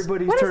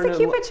 Everybody's what turning. What is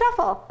the Cupid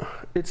Shuffle?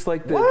 It's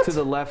like to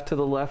the left.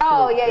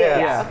 Oh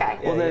yeah. Okay.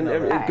 Well, then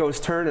it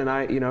goes turn, and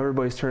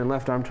everybody's turning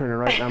left. I'm turning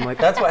right, and I'm like.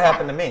 That's what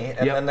happened to me.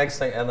 And then next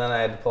thing, and then I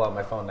had to pull out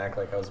my phone and act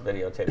like I was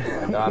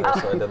videotaping my daughter,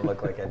 so it didn't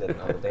look like I didn't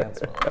know the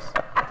dance moves.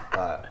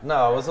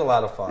 No, it was a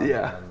lot of fun.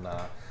 Yeah. And,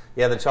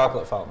 the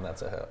chocolate fountain,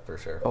 that's a hit for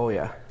sure. Oh,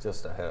 yeah.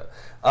 Just a hit.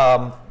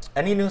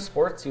 Any new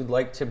sports you'd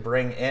like to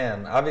bring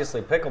in?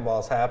 Obviously,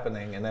 pickleball's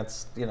happening, and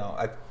that's,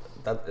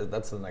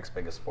 that's the next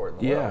biggest sport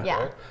in the world,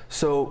 right?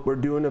 So we're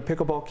doing a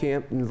pickleball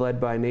camp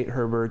led by Nate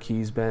Herberg.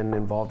 He's been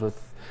involved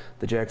with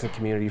the Jackson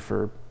community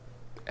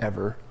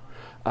forever.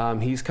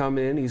 He's come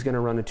in. He's going to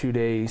run a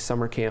 2-day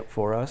summer camp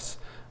for us.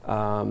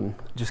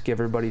 Just give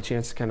everybody a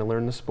chance to kind of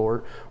learn the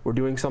sport. We're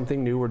doing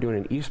something new. We're doing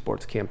an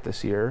esports camp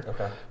this year.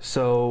 Okay.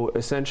 So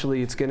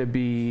essentially it's going to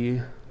be,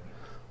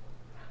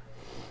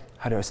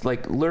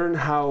 learn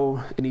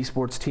how an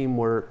esports team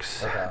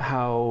works,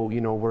 how,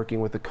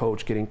 working with a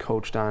coach, getting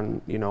coached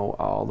on,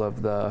 all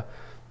of the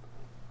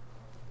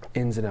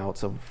ins and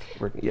outs of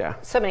working. Yeah.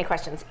 So many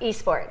questions.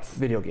 Esports.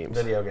 Video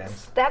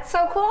games. That's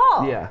so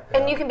cool. Yeah.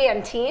 And you can be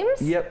on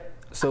teams? Yep.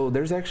 So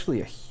there's actually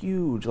a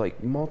huge,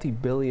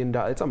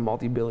 it's a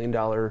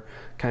multi-billion-dollar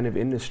kind of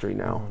industry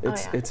now.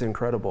 It's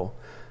incredible.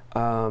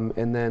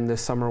 And then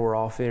this summer we're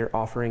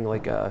offering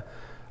like a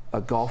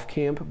golf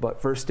camp,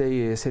 but first day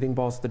is hitting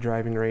balls at the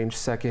driving range,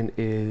 second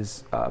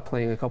is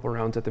playing a couple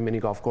rounds at the mini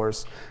golf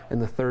course, and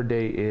the third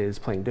day is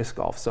playing disc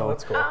golf. So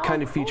that's cool.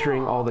 Kind of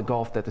featuring all the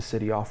golf that the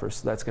city offers,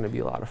 so that's going to be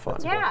a lot of fun.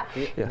 Cool.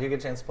 Do you get a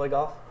chance to play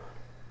golf?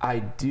 I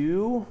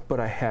do, but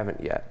I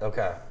haven't yet.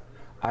 Okay.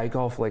 I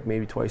golf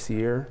maybe twice a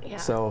year. Yeah.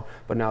 So,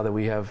 but now that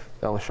we have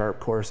Ella Sharp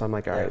course, I'm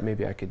like, all right,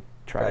 maybe I could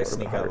try to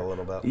sneak out a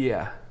little bit.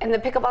 Yeah. And the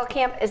pickleball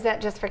camp, is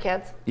that just for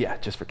kids? Yeah,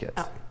 just for kids.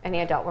 Oh,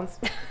 any adult ones?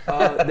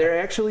 There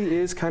actually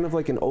is kind of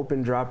like an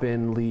open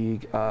drop-in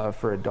league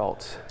for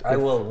adults. I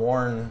will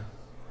warn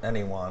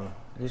anyone,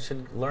 you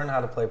should learn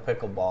how to play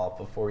pickleball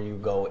before you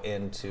go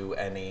into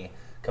any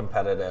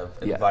competitive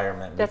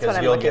environment, because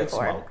you'll get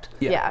smoked.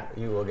 Yeah.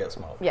 You will get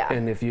smoked. Yeah.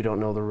 And if you don't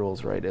know the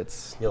rules right,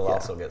 you'll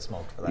also get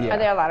smoked for that. Are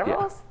there a lot of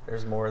rules?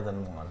 There's more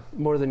than one.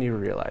 More than you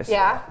realize.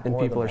 Yeah. And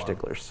more people are one.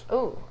 sticklers.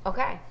 Ooh,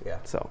 okay. Yeah.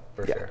 So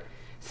for sure.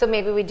 So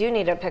maybe we do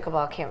need a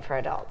pickleball camp for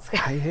adults.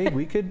 Hey,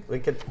 we could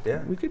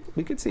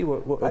see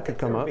what could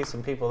come up. There would be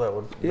some people that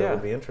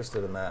would be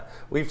interested in that.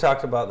 We've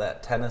talked about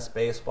that tennis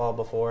baseball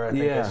before. I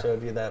think I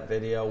showed you that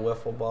video,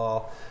 wiffle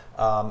ball.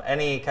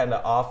 Any kind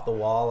of off the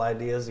wall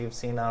ideas you've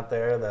seen out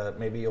there that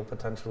maybe you'll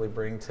potentially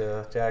bring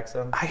to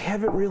Jackson? I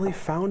haven't really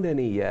found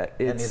any yet.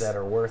 Any that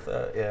are worth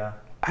it, yeah.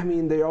 I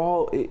mean,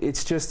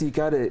 it's just, you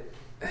gotta,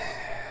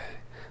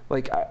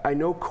 I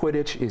know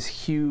Quidditch is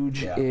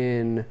huge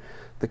in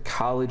the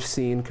college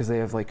scene because they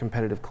have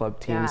competitive club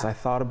teams. Yeah. I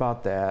thought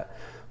about that,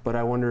 but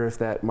I wonder if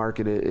that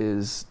market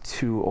is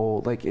too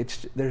old. Like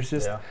there's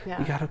just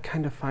you got to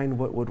kind of find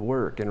what would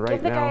work. And right now,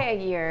 give the guy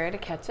a year to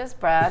catch his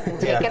breath and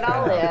take it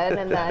all in,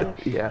 and then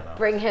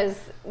bring his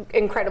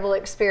incredible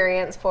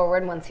experience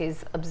forward once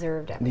he's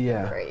observed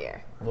everything for a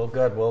year. Well,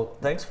 good. Well,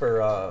 thanks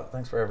for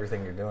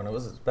everything you're doing.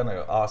 It's been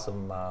an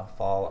awesome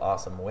fall,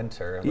 awesome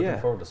winter. I'm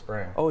looking forward to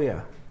spring. Oh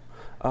yeah.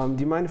 Do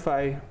you mind if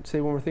I say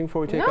one more thing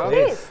before we take off?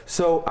 Please.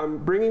 So I'm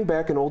bringing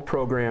back an old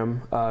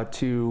program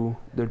to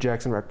the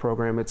Jackson Rec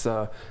program. It's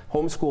a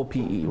homeschool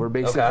PE. Where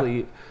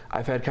basically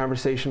I've had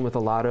conversation with a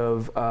lot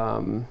of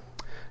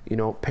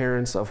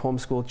parents of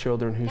homeschool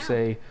children who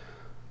say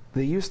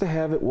they used to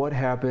have it. What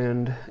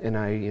happened? And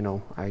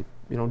I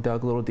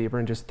dug a little deeper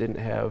and just didn't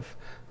have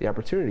the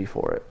opportunity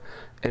for it.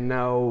 And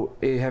now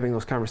having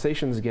those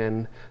conversations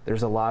again,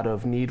 there's a lot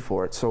of need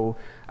for it. So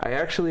I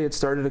actually had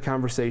started a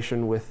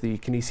conversation with the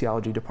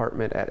kinesiology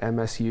department at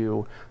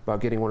MSU about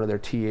getting one of their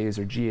TAs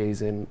or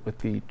GAs in with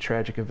the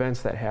tragic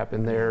events that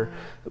happened there.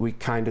 We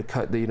kind of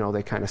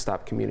they kind of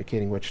stopped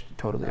communicating, which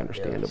totally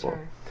understandable.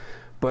 Sure.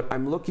 But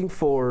I'm looking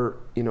for,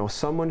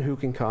 someone who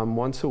can come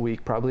once a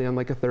week, probably on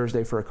like a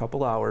Thursday for a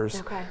couple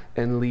hours,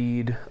 and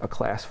lead a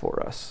class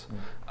for us.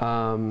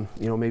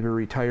 Maybe a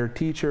retired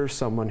teacher,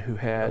 someone who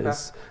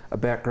has a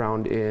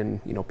background in,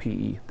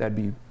 PE. That'd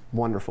be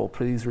wonderful.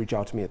 Please reach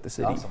out to me at the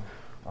city.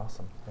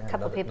 Awesome. Yeah, a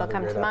couple people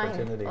come to mind.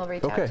 We'll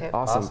reach out to.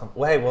 Awesome.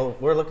 Well, hey,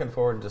 we're looking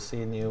forward to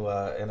seeing you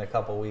in a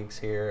couple weeks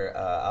here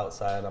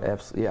outside.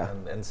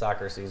 And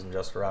soccer season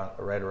just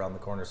right around the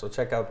corner. So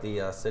check out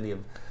the City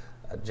of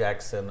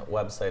Jackson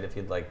website if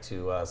you'd like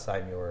to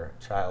sign your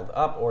child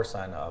up or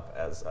sign up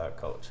as a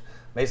coach.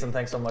 Mason,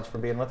 thanks so much for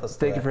being with us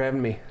today. Thank you for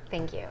having me.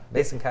 Thank you.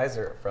 Mason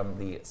Kaiser from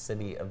the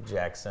City of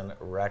Jackson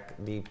Rec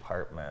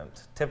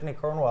Department. Tiffany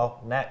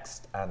Cornwell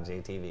next on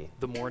JTV.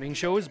 The morning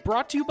show is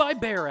brought to you by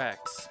BearX.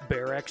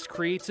 BearX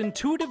creates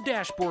intuitive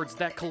dashboards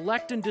that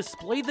collect and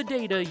display the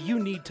data you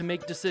need to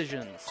make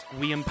decisions.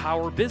 We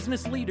empower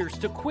business leaders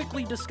to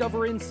quickly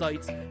discover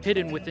insights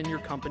hidden within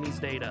your company's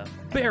data.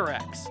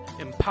 BearX,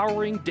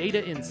 empowering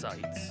data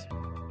insights.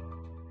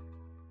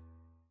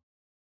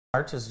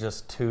 March is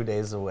just 2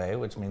 days away,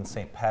 which means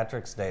St.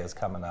 Patrick's Day is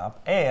coming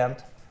up,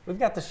 and we've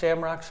got the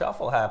Shamrock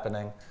Shuffle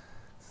happening.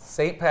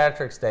 St.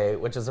 Patrick's Day,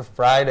 which is a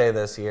Friday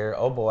this year,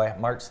 oh boy,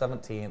 March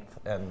 17th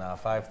and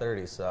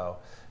 5:30. So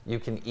you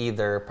can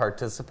either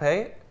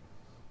participate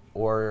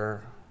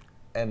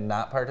and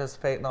not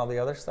participate in all the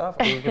other stuff,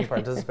 or you can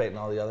participate in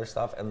all the other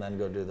stuff and then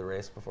go do the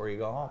race before you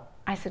go home.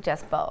 I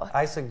suggest both.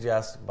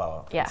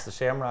 Yeah. It's the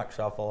Shamrock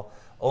Shuffle,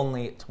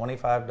 only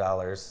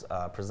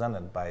 $25,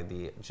 presented by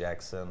the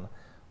Jackson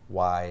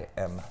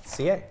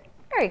YMCA.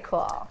 Very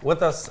cool.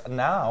 With us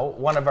now,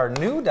 one of our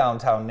new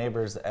downtown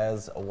neighbors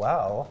as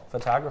well,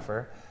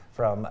 photographer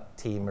from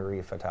T.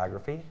 Marie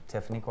Photography,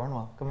 Tiffany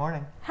Cornwell. Good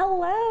morning.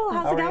 Hello,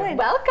 how's it going?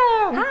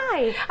 Welcome.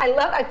 Hi.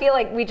 I feel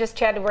like we just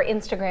chatted, we're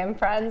Instagram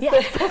friends.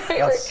 Yes.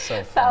 That's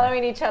so fun.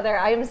 Following each other.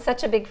 I am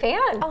such a big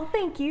fan. Oh,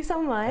 thank you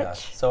so much.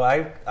 Yes. So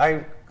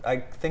I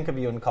think of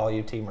you and call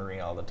you T. Marie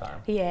all the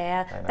time.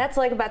 Yeah, that's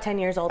like about 10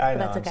 years old, I but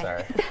know, that's okay.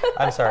 I'm sorry.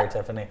 I'm sorry,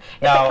 Tiffany.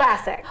 It's a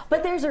classic.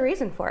 But there's a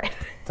reason for it.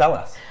 Tell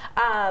us.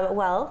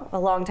 Well, a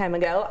long time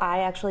ago, I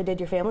actually did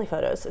your family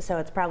photos, so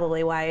it's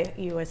probably why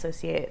you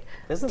associate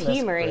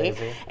T. Marie.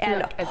 Crazy?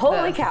 And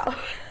holy cow.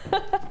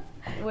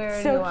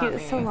 Where so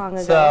cute, so long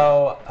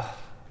ago.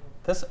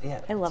 So,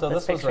 I love so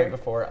this was picture.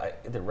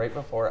 right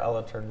before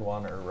Ella turned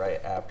 1 or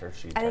right after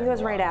she turned 1? I think it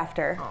was right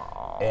after.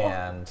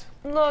 And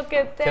look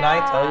at that. can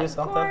I tell you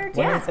something? Gorgeous.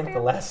 When do you think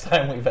the last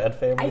time we've had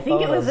family photos I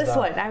think it was this done?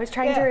 one. I was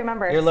trying to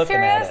remember. You're looking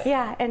Serious? at it.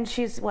 Yeah, and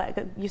she's what?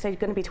 You said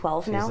going to be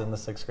 12 now? She's in the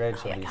 6th grade.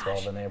 She'll be gosh.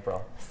 12 in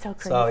April. So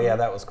crazy. So yeah,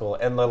 that was cool.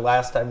 And the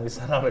last time we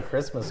sent out a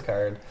Christmas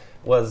card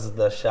was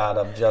the shot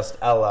of just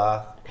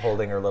Ella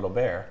holding her little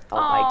bear. Oh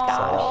my So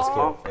gosh. that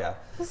was cute. Yeah.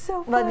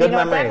 So Well, fun. Good you know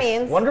what that memories.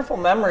 means. Wonderful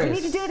memories. We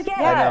need to do it again.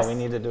 I Yes. know, we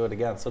need to do it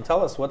again. So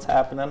tell us what's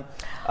happening.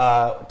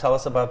 Tell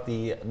us about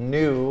the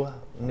new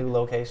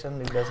location,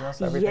 new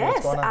business, everything that's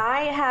Yes, going on. I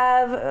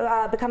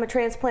have become a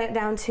transplant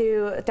down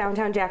to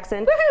downtown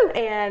Jackson,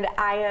 and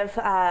I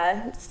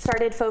have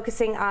started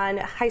focusing on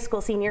high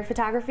school senior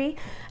photography.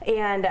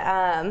 And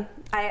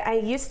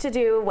I used to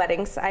do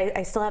weddings.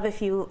 I still have a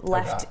few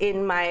left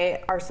in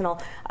my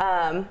arsenal,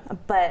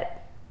 but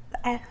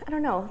I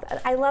don't know.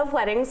 I love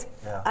weddings,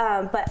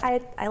 but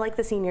I like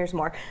the seniors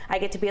more. I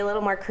get to be a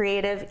little more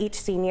creative.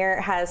 Each senior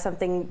has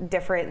something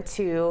different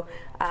to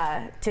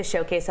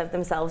showcase of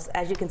themselves.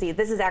 As you can see,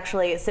 this is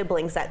actually a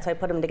sibling set, so I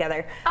put them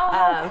together.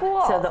 Oh,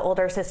 cool. So the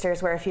older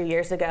sisters were a few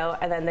years ago,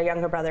 and then the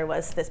younger brother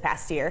was this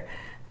past year.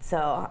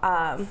 So,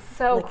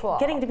 cool.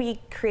 Getting to be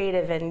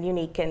creative and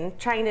unique and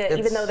trying to,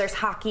 even though there's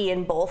hockey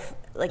in both,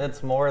 like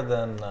it's more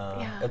than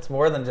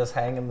just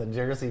hanging the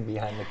jersey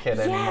behind the kid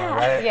anymore,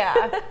 right?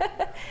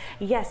 Yeah.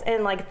 Yes,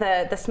 and like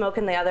the smoke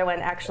in the other one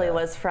actually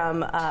was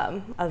from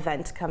a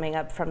vent coming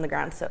up from the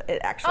ground, so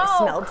it actually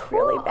smelled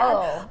really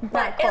bad.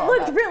 But it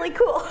looked really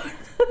cool.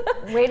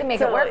 Way to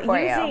make it work for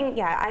you.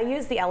 Yeah, I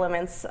use the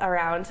elements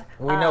around.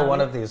 We know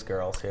one of these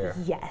girls here.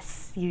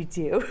 Yes, you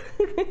do.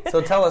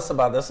 So tell us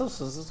about this.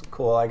 This is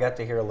cool. I got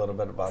to hear a little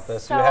bit about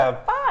this.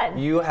 So fun.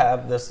 You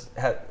have this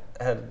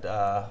had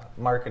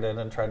marketed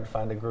and tried to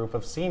find a group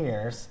of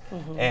seniors,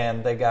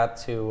 and they got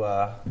to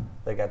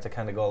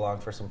kind of go along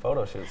for some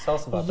photo shoots. Tell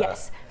us about that.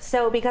 Yes.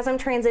 So because I'm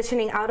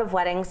transitioning out of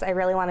weddings, I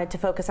really wanted to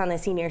focus on the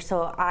seniors.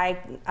 So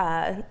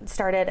I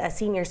started a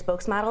senior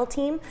spokesmodel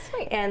team.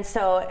 Sweet. And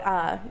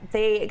so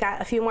they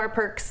got a few more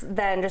perks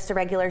than just a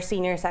regular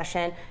senior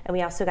session. And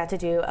we also got to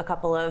do a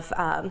couple of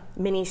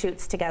mini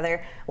shoots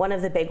together. One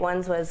of the big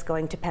ones was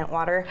going to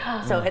Pentwater.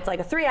 So it's like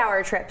a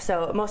 3-hour trip.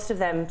 So most of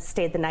them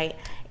stayed the night.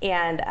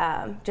 And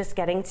just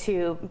getting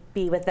to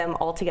be with them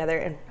all together.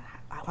 And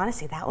I want to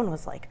say that one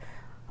was like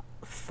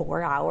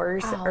 4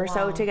 hours or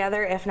so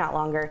together, if not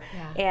longer.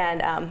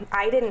 Yeah. And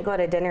I didn't go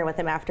to dinner with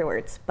them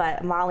afterwards,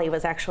 but Molly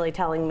was actually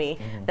telling me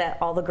that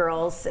all the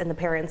girls and the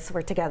parents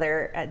were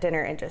together at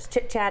dinner and just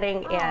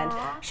chit-chatting. And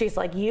she's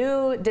like,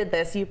 you did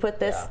this, you put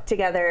this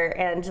together,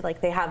 and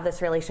like they have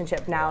this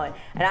relationship now.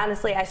 And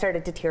honestly, I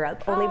started to tear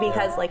up only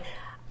because like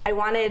I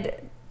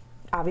wanted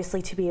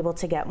obviously to be able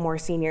to get more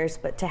seniors,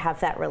 but to have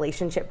that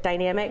relationship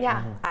dynamic.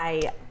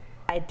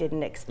 I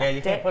didn't expect it. Yeah,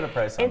 you can't put a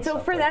price on. And so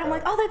for that, I'm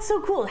like, oh, that's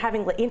so cool,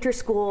 having like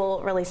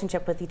inter-school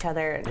relationship with each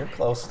other. You're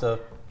close to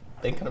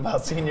thinking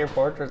about senior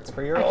portraits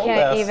for your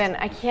oldest.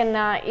 I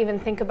cannot even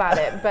think about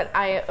it. But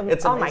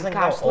it's oh my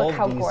gosh, how look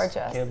how these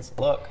gorgeous kids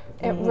look.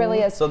 It really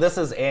is. So this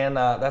is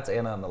Anna. That's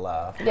Anna on the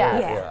left.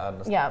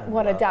 Yeah,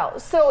 what a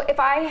doubt. So if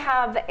I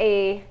have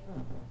a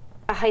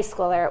high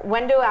schooler,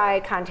 when do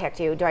I contact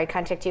you? Do I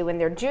contact you when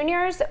they're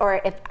juniors,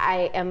 or if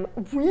I am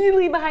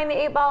really behind the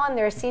 8 ball and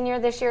they're a senior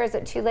this year, is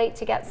it too late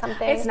to get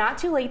something? It's not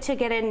too late to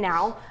get in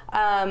now.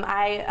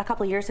 A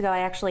couple years ago, I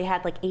actually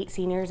had like 8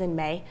 seniors in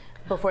May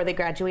before they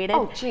graduated.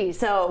 Oh, geez.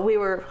 So we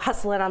were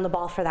hustling on the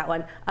ball for that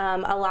one.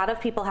 A lot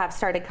of people have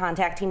started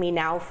contacting me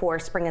now for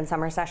spring and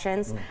summer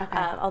sessions.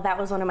 That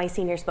was one of my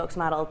senior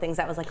spokesmodel things.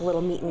 That was like a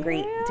little meet and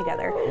greet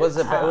together. It was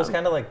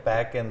kind of like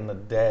back in the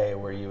day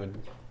where you would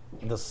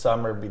the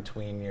summer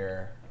between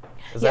your.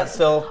 Is that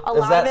still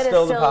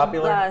the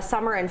popular?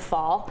 Summer and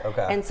fall.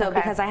 Okay. And so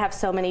because I have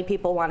so many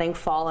people wanting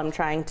fall, I'm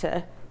trying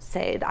to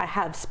say I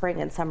have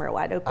spring and summer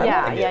wide open.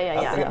 I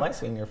get my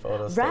senior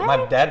photos. Right?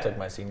 My dad took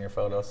my senior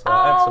photos, so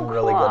I have some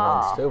really good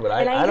ones too. But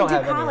I don't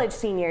have college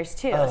seniors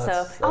too. That's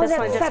this one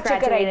just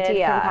graduated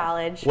from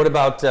college. What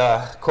about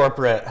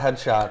corporate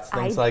headshots,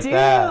 things like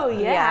that?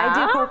 Yeah,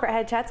 I do corporate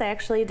headshots. I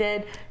actually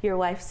did your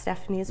wife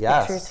Stephanie's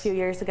pictures a few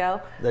years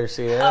ago. There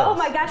she is. Oh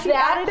my gosh, you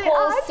added it. That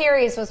whole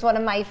series was one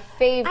of my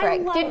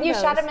favorite. Didn't you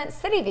shot them at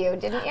City View?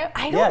 Didn't you?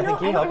 I don't know.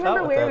 I don't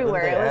remember where we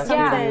were. It was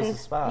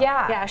something.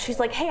 Yeah. She's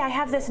like, hey, I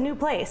have this new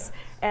place.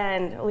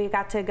 And we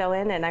got to go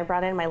in, and I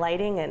brought in my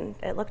lighting, and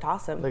it looked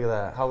awesome. Look at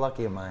that. How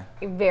lucky am I?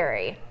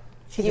 Very.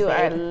 You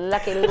are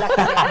lucky.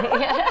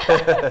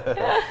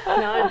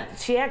 No,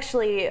 she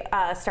actually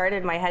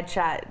started my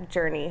headshot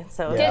journey.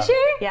 So Did she?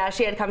 Yeah,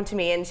 she had come to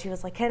me, and she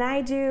was like, can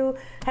I do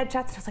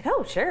headshots? And I was like,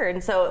 oh, sure.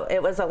 And so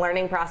it was a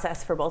learning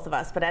process for both of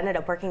us, but it ended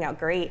up working out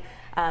great.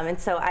 And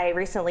so I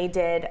recently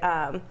did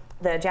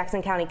the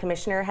Jackson County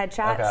Commissioner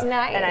headshots. Okay.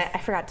 Nice. And I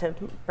forgot to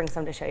bring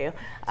some to show you.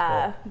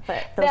 But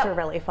those were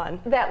really fun.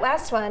 That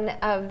last one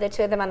of the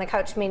two of them on the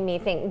couch made me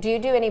think, do you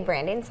do any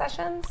branding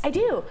sessions? I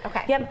do.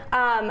 Okay. Yep.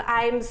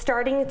 I'm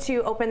starting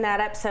to open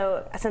that up.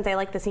 So since I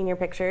like the senior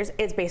pictures,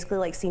 it's basically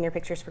like senior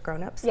pictures for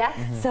grown-ups. Yes.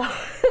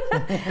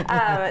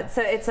 Mm-hmm.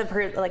 So it's a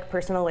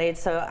personal aid.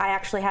 So I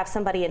actually have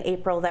somebody in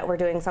April that we're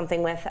doing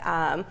something with.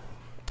 I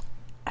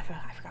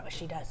forgot what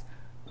she does.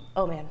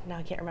 Oh man, now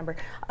I can't remember.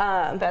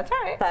 That's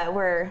all right. But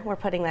we're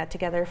putting that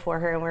together for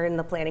her, and we're in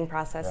the planning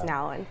process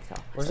now, and so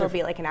it'll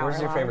be like an hour long.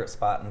 Where's your favorite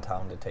spot in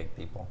town to take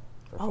people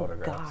for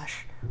photographs? Oh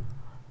gosh,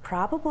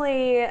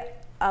 probably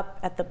up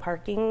at the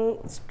parking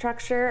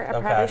structure. I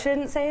probably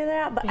shouldn't say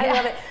that, but I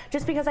love it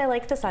just because I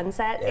like the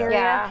sunset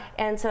area,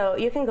 and so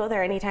you can go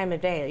there any time of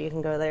day. You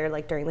can go there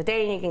like during the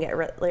day, and you can get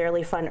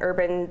really fun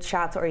urban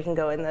shots, or you can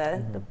go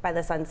in by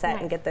the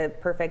sunset and get the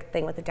perfect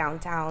thing with the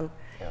downtown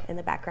in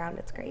the background.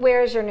 It's great.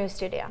 Where is your new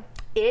studio?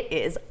 It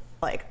is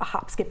like a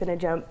hop, skip, and a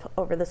jump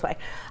over this way.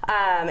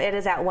 It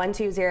is at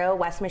 120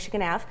 West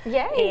Michigan Ave.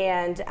 Yay.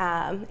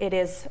 And it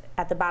is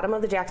at the bottom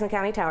of the Jackson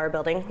County Tower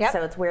building. Yep.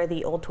 So it's where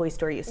the old toy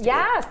store used to be.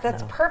 Yes,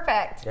 that's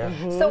perfect. Yeah.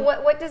 Mm-hmm. So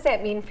what does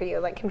that mean for you?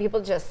 Like, can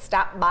people just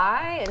stop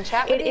by and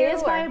chat with you? It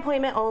is by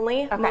appointment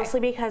only,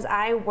 mostly because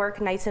I work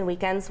nights and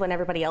weekends when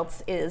everybody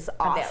else is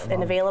off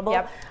and available.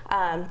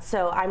 Yep.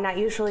 So I'm not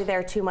usually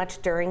there too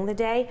much during the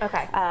day.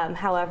 Okay.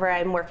 However,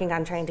 I'm working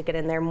on trying to get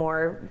in there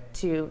more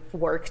to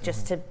work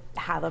just to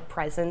have a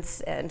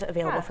presence and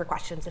available for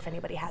questions if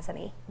anybody has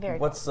any. Very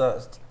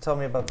Tell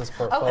me about this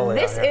portfolio.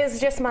 This here. is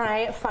just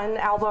my fun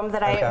album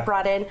that I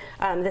brought in.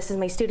 This is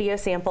my studio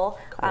sample.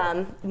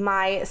 Cool.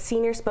 My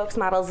senior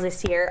spokesmodels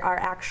this year are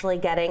actually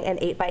getting an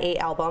 8x8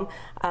 album.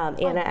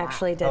 Anna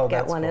actually did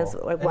get one as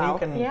well.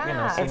 And you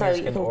can,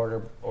 seniors can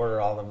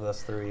order all of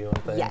this through you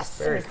and things. Yes.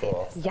 Very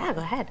cool. Yeah,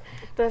 go ahead.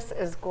 This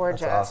is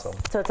gorgeous. That's awesome.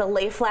 So it's a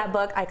lay flat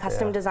book. I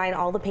custom design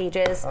all the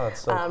pages. Oh,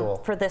 it's so cool.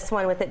 For this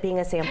one, with it being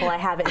a sample, I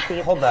have it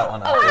themed. Hold that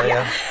one up, will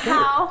ya?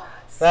 How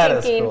That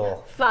is stinking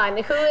cool. fun.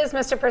 Who is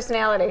Mr.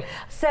 Personality?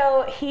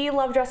 So he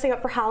loved dressing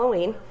up for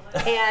Halloween,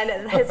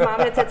 and his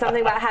mom had said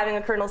something about having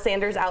a Colonel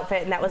Sanders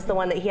outfit, and that was the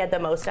one that he had the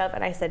most of.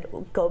 And I said,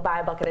 go buy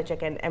a bucket of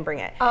chicken and bring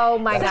it. Oh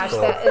my gosh,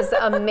 cool. that is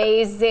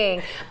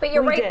amazing. But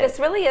you're We right, did. this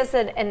really is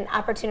an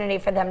opportunity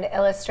for them to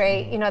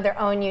illustrate, you know, their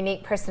own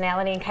unique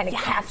personality and kind of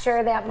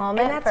capture that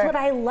moment. And that's what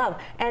I love.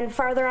 And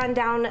farther on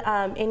down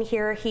in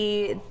here,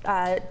 he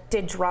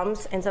did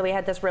drums, and so we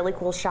had this really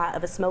cool shot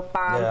of a smoke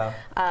bomb. Yeah.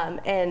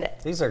 And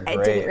These are I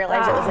great. didn't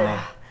realize it was Tiffany.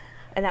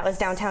 and that was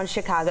downtown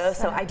Chicago.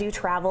 So I do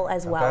travel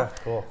as well. Okay,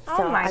 cool.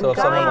 Oh my So if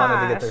someone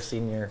wanted to get gosh. their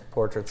senior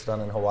portraits done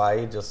in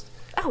Hawaii, just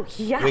Oh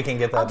yeah, we can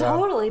get that I'll done.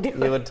 totally do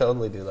You it. would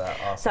totally do that.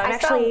 Awesome. So I'm I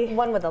actually saw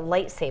one with a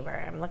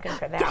lightsaber. I'm looking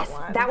for that yes,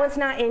 one. that one's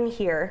not in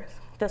here.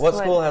 This What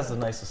one, school has the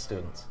nicest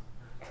students?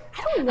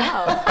 I don't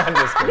know. I'm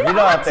just kidding. You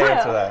don't have to too.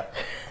 answer that.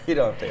 You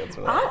don't have to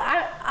answer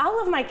that.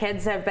 all of my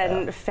kids have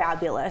been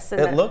fabulous. And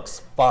It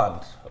looks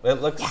fun.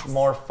 It looks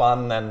more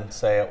fun than,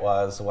 say, it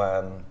was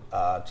when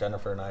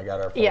Jennifer and I got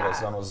our photos.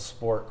 Yeah. One was a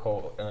sport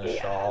coat and a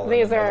shawl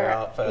These and another are-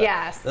 outfit.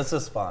 yes. This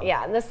is fun.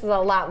 Yeah, this is a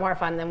lot more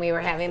fun than we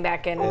were having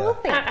back in.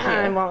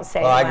 I won't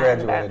say. Well, I when,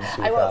 graduated in but-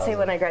 2000. I won't say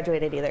when I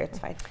graduated either. It's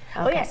fine.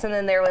 Oh Okay. yes, and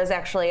then there was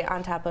actually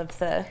on top of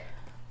the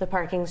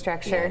parking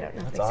structure. Yeah, I don't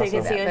know. That's So you can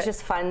awesome. see it was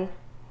just fun.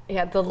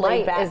 Yeah, the Laid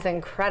light back. is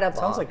incredible.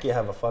 Sounds like you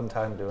have a fun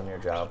time doing your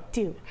job.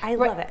 Dude, I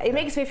love it. It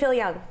makes me feel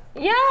young.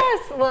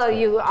 Yes, well,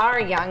 you are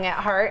young at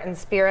heart and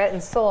spirit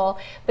and soul,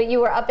 but you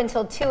were up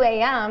until 2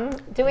 a.m.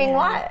 doing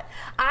what?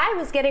 I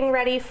was getting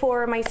ready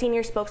for my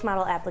senior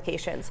spokesmodel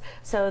applications.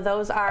 So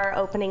those are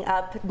opening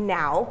up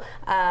now.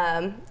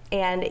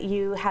 And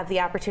you have the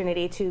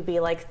opportunity to be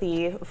like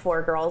the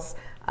 4 girls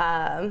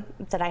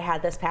that I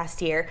had this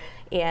past year.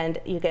 And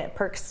you get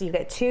perks. You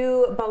get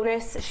 2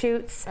 bonus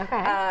shoots.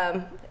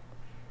 Okay.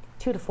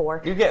 2 to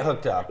 4. You get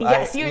hooked up.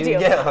 Yes, you do. You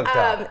get hooked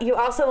up. You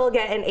also will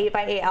get an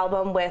 8x8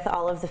 album with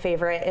all of the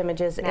favorite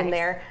images in Nice.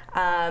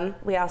 there.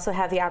 We also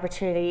have the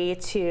opportunity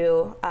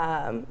to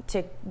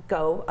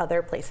go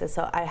other places.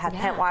 So I have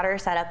Pentwater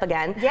set up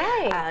again,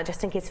 Yay.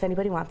 just in case if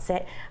anybody wants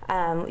it.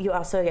 You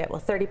also get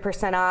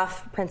 30%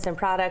 off Princeton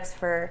products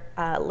for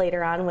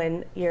later on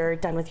when you're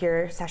done with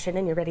your session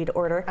and you're ready to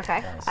order.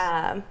 Okay.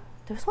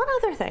 There was one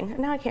other thing.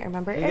 Now I can't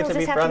remember. You get It'll to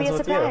just be have to be a friends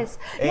with you. surprise.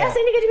 Yeah. Yes,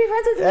 and you get to be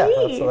friends with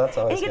Yeah, me. that's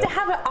always and you get good. to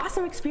have an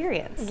awesome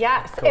experience.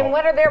 Yes, Cool. and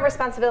what are their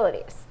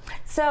responsibilities?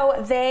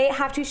 So they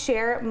have to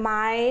share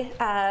my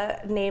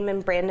name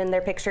and brand in their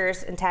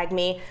pictures and tag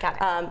me Got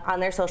it. on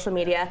their social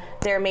media.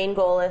 Their main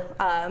goal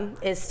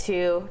is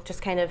to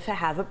just kind of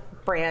have a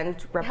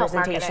brand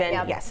representation,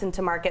 yep. yes, and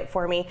to market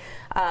for me,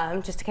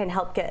 just to kind of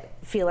help get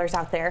feelers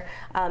out there.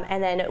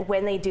 And then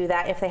when they do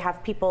that, if they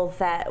have people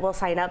that will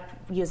sign up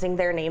using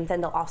their name,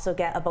 then they'll also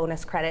get a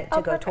bonus credit to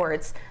go perfect.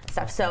 towards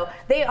stuff. So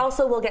they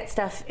also will get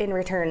stuff in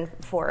return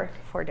for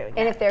doing that.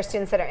 And if there are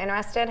students that are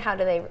interested, how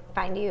do they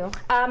find you?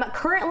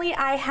 Currently,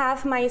 I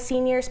have my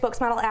senior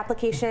spokesmodel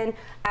application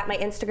at my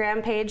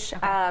Instagram page.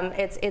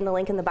 It's in the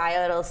link in the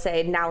bio. It'll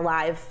say now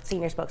live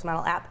senior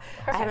spokesmodel app.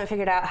 I haven't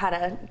figured out how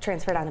to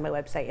transfer it onto my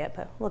website yet,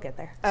 but we'll get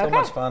there. So Okay.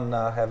 much fun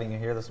having you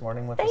here this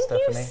morning with us,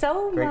 Thank Tiffany. you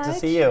so Great much. to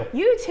see you.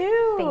 You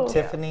too. Thank you.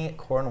 Tiffany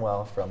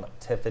Cornwell from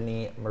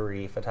Tiffany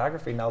Marie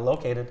Photography, now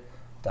located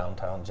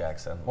downtown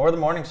Jackson. More of the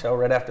morning show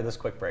right after this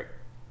quick break.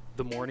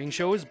 The morning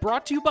show is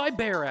brought to you by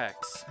BearX.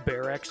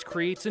 BearX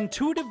creates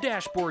intuitive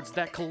dashboards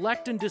that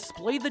collect and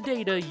display the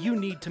data you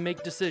need to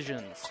make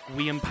decisions.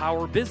 We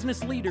empower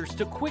business leaders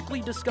to quickly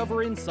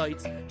discover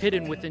insights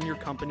hidden within your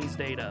company's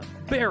data.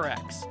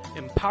 BearX,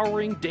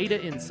 empowering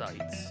data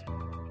insights.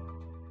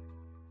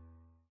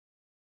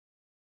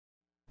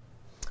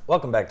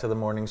 Welcome back to the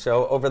morning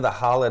show. Over the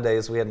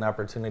holidays, we had an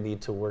opportunity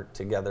to work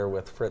together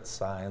with Fritz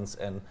Signs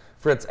and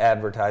Fritz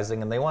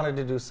Advertising, and they wanted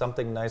to do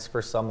something nice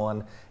for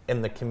someone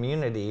in the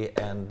community,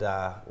 and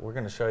we're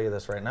going to show you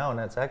this right now, and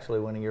it's actually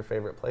one of your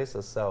favorite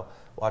places, so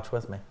watch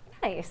with me.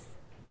 Nice.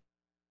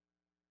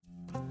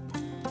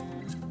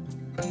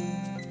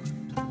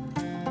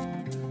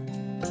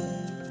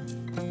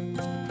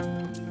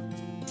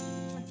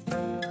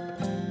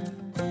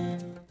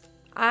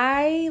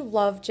 I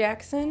love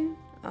Jackson.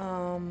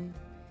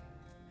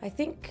 I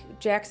think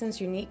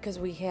Jackson's unique because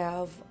we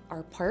have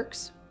our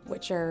parks,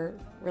 which are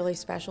really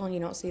special, and you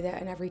don't see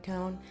that in every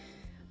town.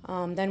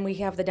 Then we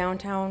have the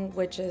downtown,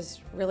 which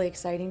is really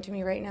exciting to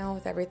me right now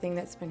with everything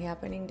that's been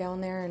happening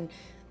down there and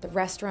the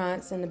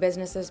restaurants and the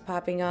businesses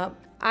popping up.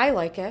 I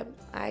like it.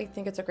 I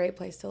think it's a great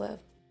place to live.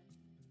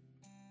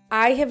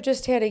 I have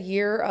just had a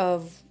year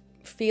of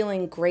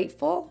feeling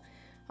grateful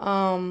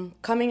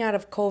Coming out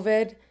of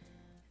COVID,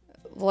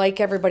 like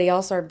everybody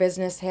else, our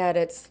business had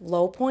its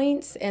low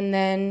points, and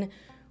then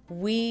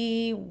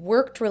we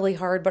worked really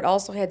hard, but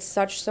also had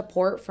such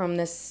support from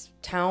this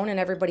town and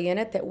everybody in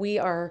it that we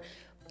are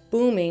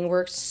booming.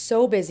 We're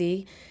so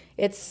busy.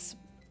 It's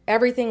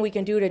everything we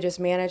can do to just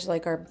manage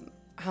like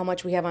how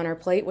much we have on our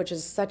plate, which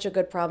is such a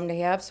good problem to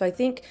have. So I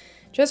think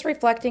just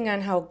reflecting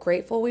on how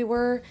grateful we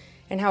were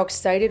and how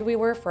excited we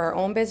were for our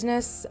own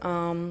business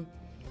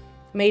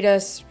made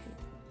us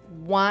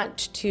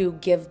want to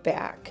give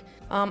back.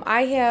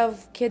 I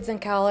have kids in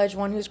college,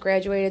 one who's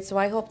graduated, so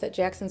I hope that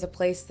Jackson's a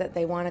place that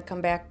they want to come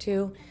back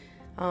to.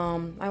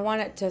 I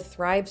want it to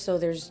thrive so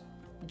there's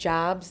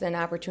jobs and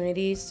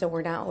opportunities, so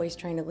we're not always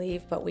trying to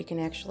leave, but we can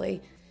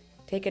actually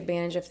take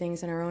advantage of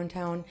things in our own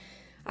town.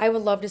 I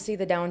would love to see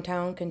the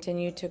downtown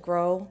continue to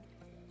grow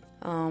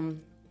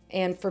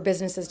and for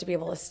businesses to be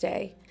able to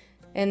stay.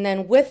 And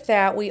then with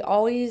that, we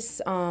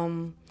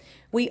often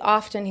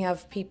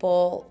have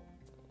people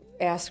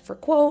ask for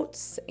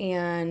quotes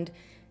and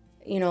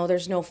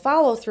there's no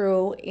follow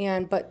through,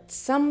 but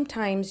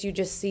sometimes you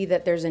just see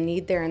that there's a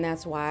need there, and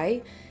that's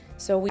why.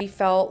 So we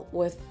felt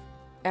with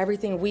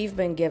everything we've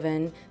been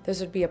given,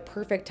 this would be a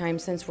perfect time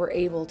since we're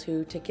able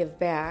to give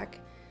back.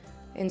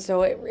 And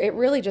so it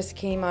really just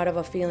came out of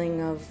a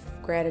feeling of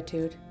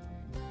gratitude,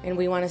 and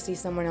we want to see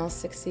someone else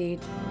succeed.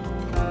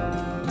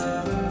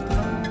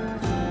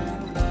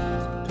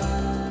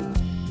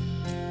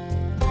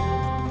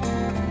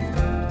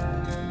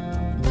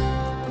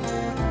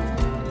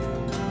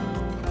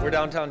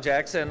 Downtown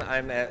Jackson.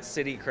 I'm at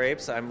City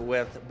Crepes. I'm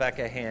with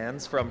Becca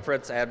Hands from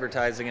Fritz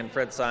Advertising and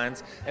Fritz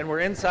Signs, and we're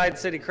inside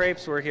City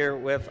Crepes. We're here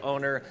with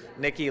owner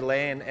Nikki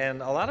Lane,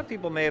 and a lot of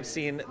people may have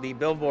seen the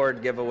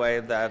billboard giveaway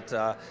that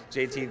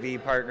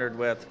JTV partnered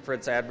with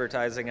Fritz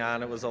Advertising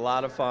on. It was a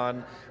lot of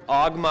fun.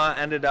 Ogma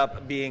ended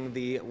up being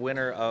the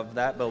winner of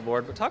that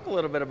billboard, but talk a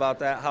little bit about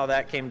that, how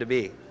that came to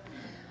be.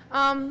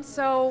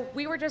 So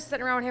we were just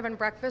sitting around having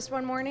breakfast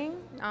one morning,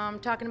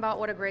 talking about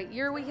what a great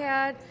year we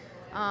had.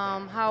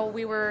 How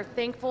we were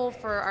thankful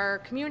for our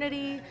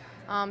community,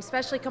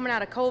 especially coming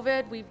out of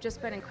COVID. We've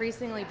just been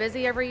increasingly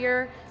busy every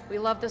year. We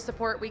love the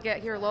support we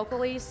get here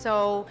locally,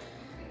 so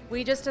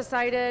we just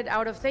decided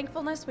out of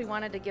thankfulness we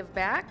wanted to give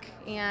back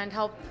and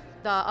help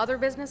the other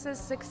businesses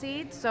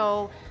succeed.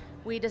 So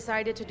we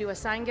decided to do a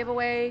sign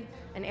giveaway,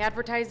 an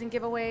advertising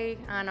giveaway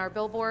on our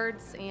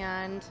billboards,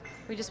 and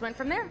we just went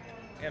from there.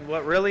 And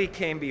what really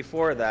came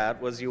before that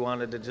was you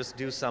wanted to just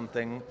do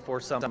something for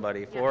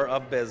somebody, for a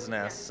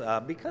business,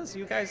 because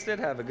you guys did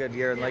have a good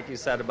year, and like you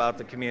said about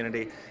the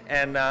community.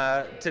 And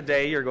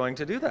today you're going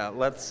to do that.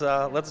 Let's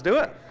do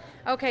it.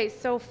 Okay,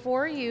 so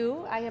for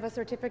you, I have a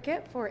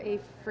certificate for a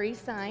free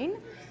sign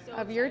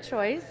of your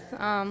choice.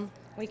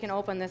 We can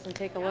open this and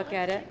take a look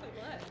at it.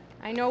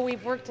 I know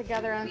we've worked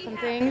together on some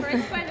things.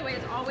 Fritz, by the way,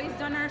 has always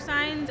done our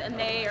signs, and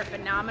they are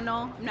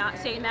phenomenal. I'm not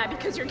saying that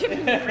because you're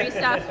giving me free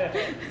stuff.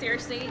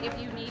 Seriously, if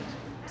you need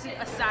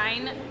a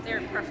sign, they're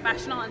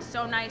professional and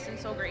so nice and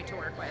so great to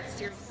work with.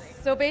 Seriously.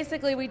 So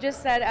basically, we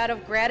just said out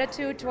of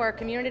gratitude to our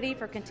community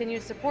for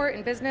continued support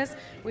in business,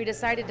 we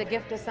decided to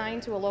gift a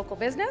sign to a local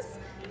business.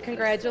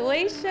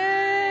 Congratulations.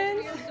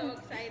 I feel so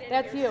excited.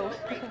 That's you. So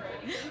great.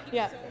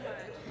 Yeah.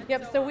 So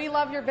Yep, so we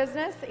love your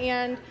business,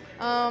 and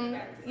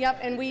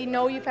and we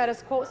know you've had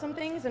us quote some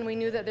things, and we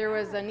knew that there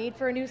was a need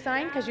for a new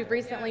sign because you've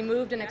recently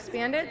moved and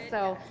expanded,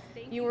 so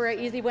you were an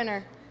easy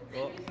winner.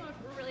 Thank you so much.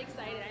 We're really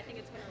excited. I think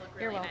it's going to look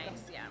really You're welcome.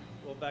 nice. Yeah.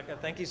 Well, Becca,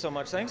 thank you so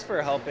much. Thanks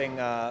for helping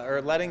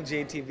or letting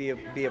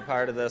JTV be a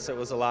part of this. It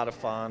was a lot of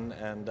fun,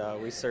 and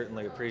we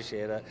certainly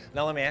appreciate it.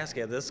 Now, let me ask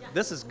you,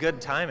 this is good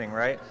timing,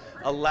 right?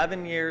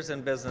 11 years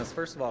in business.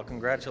 First of all,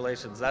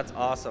 congratulations. That's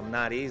awesome.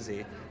 Not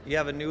easy. You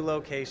have a new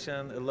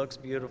location. It looks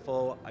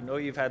beautiful. I know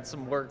you've had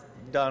some work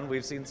done.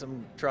 We've seen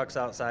some trucks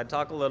outside.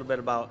 Talk a little bit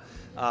about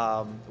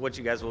what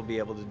you guys will be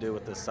able to do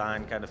with this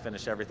sign, kind of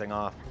finish everything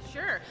off.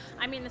 Sure.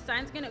 I mean, the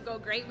sign's going to go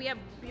great. We have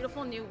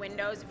beautiful new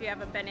windows if you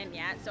haven't been in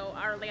yet. So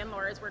our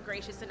landlords were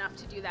gracious enough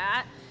to do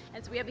that.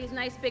 And so we have these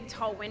nice big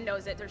tall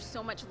windows that there's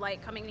so much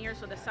light coming in here.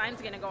 So the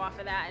sign's going to go off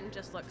of that and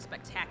just look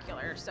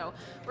spectacular. So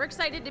we're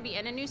excited to be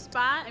in a new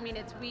spot. I mean,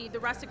 the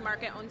Rustic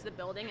Market owns the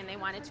building and they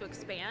wanted to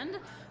expand,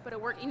 but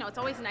it worked. You know, it's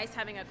always nice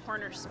having a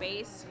corner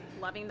space,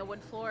 loving the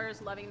wood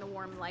floors, loving the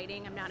warm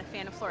lighting. I'm not a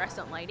fan of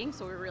fluorescent lighting,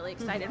 so we're really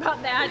excited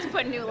about that, to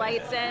put new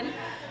lights in.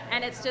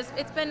 And it's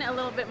been a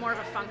little bit more of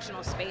a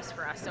functional space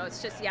for us. So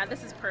it's just,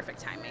 this is perfect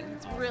timing.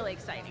 It's really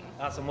exciting.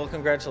 Awesome. Well,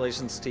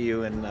 congratulations to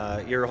you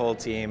and your whole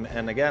team.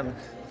 And again,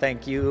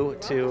 thank you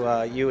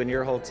to you and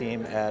your whole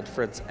team at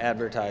Fritz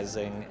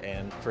Advertising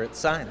and Fritz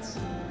Signs.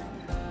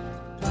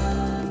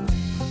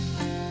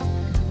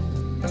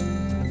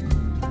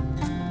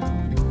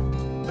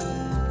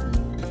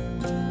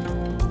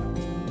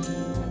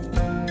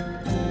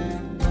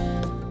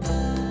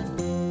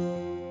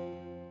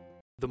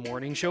 The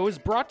morning show is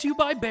brought to you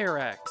by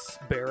BearX.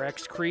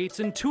 BearX creates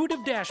intuitive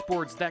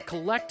dashboards that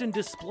collect and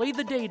display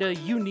the data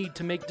you need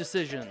to make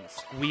decisions.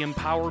 We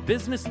empower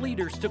business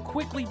leaders to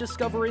quickly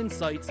discover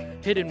insights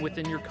hidden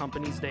within your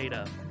company's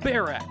data.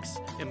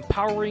 BearX,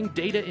 empowering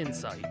data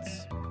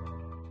insights.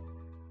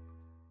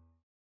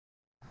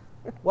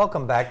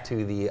 Welcome back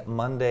to the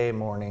Monday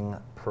morning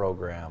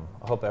program.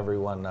 I hope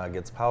everyone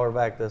gets power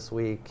back this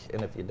week,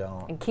 and if you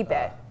don't, and keep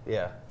it.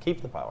 Yeah,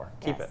 keep the power.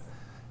 Keep Yes. it.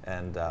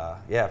 And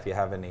if you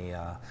have any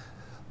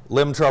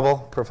limb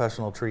trouble,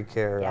 Professional Tree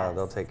Care, Yes.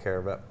 they'll take care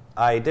of it.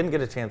 I didn't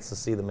get a chance to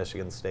see the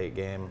Michigan State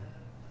game,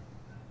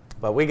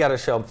 but we got to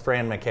show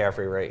Fran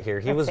McCaffrey right here.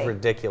 He Let's was see.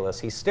 ridiculous.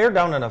 He stared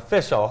down an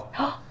official,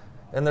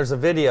 and there's a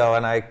video,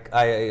 and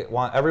I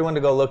want everyone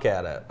to go look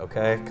at it,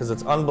 okay? Because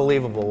it's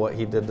unbelievable what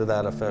he did to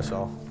that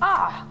official.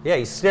 Ah, Yeah,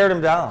 he stared him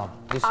down.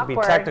 He should be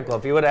Awkward. technical.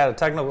 If he would have had a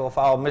technical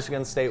foul,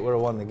 Michigan State would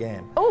have won the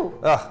game. Ooh.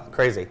 Ugh,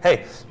 crazy.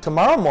 Hey,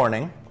 tomorrow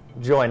morning,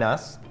 join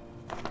us.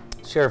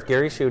 Sheriff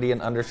Gary Schutte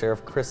and Under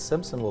Sheriff Chris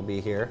Simpson will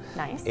be here.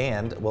 Nice.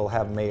 And we'll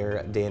have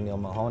Mayor Daniel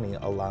Mahoney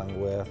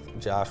along with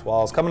Josh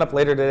Walls. Coming up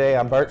later today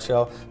on Bart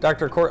Show,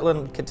 Dr.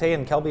 Cortland Katay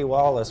and Kelby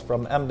Wallace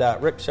from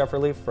MDOT, Rick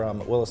Shefferly from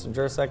Williston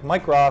Jursec,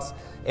 Mike Ross,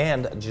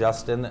 and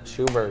Justin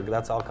Schuberg.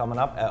 That's all coming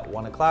up at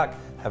 1 o'clock.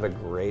 Have a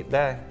great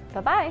day.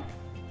 bye-bye.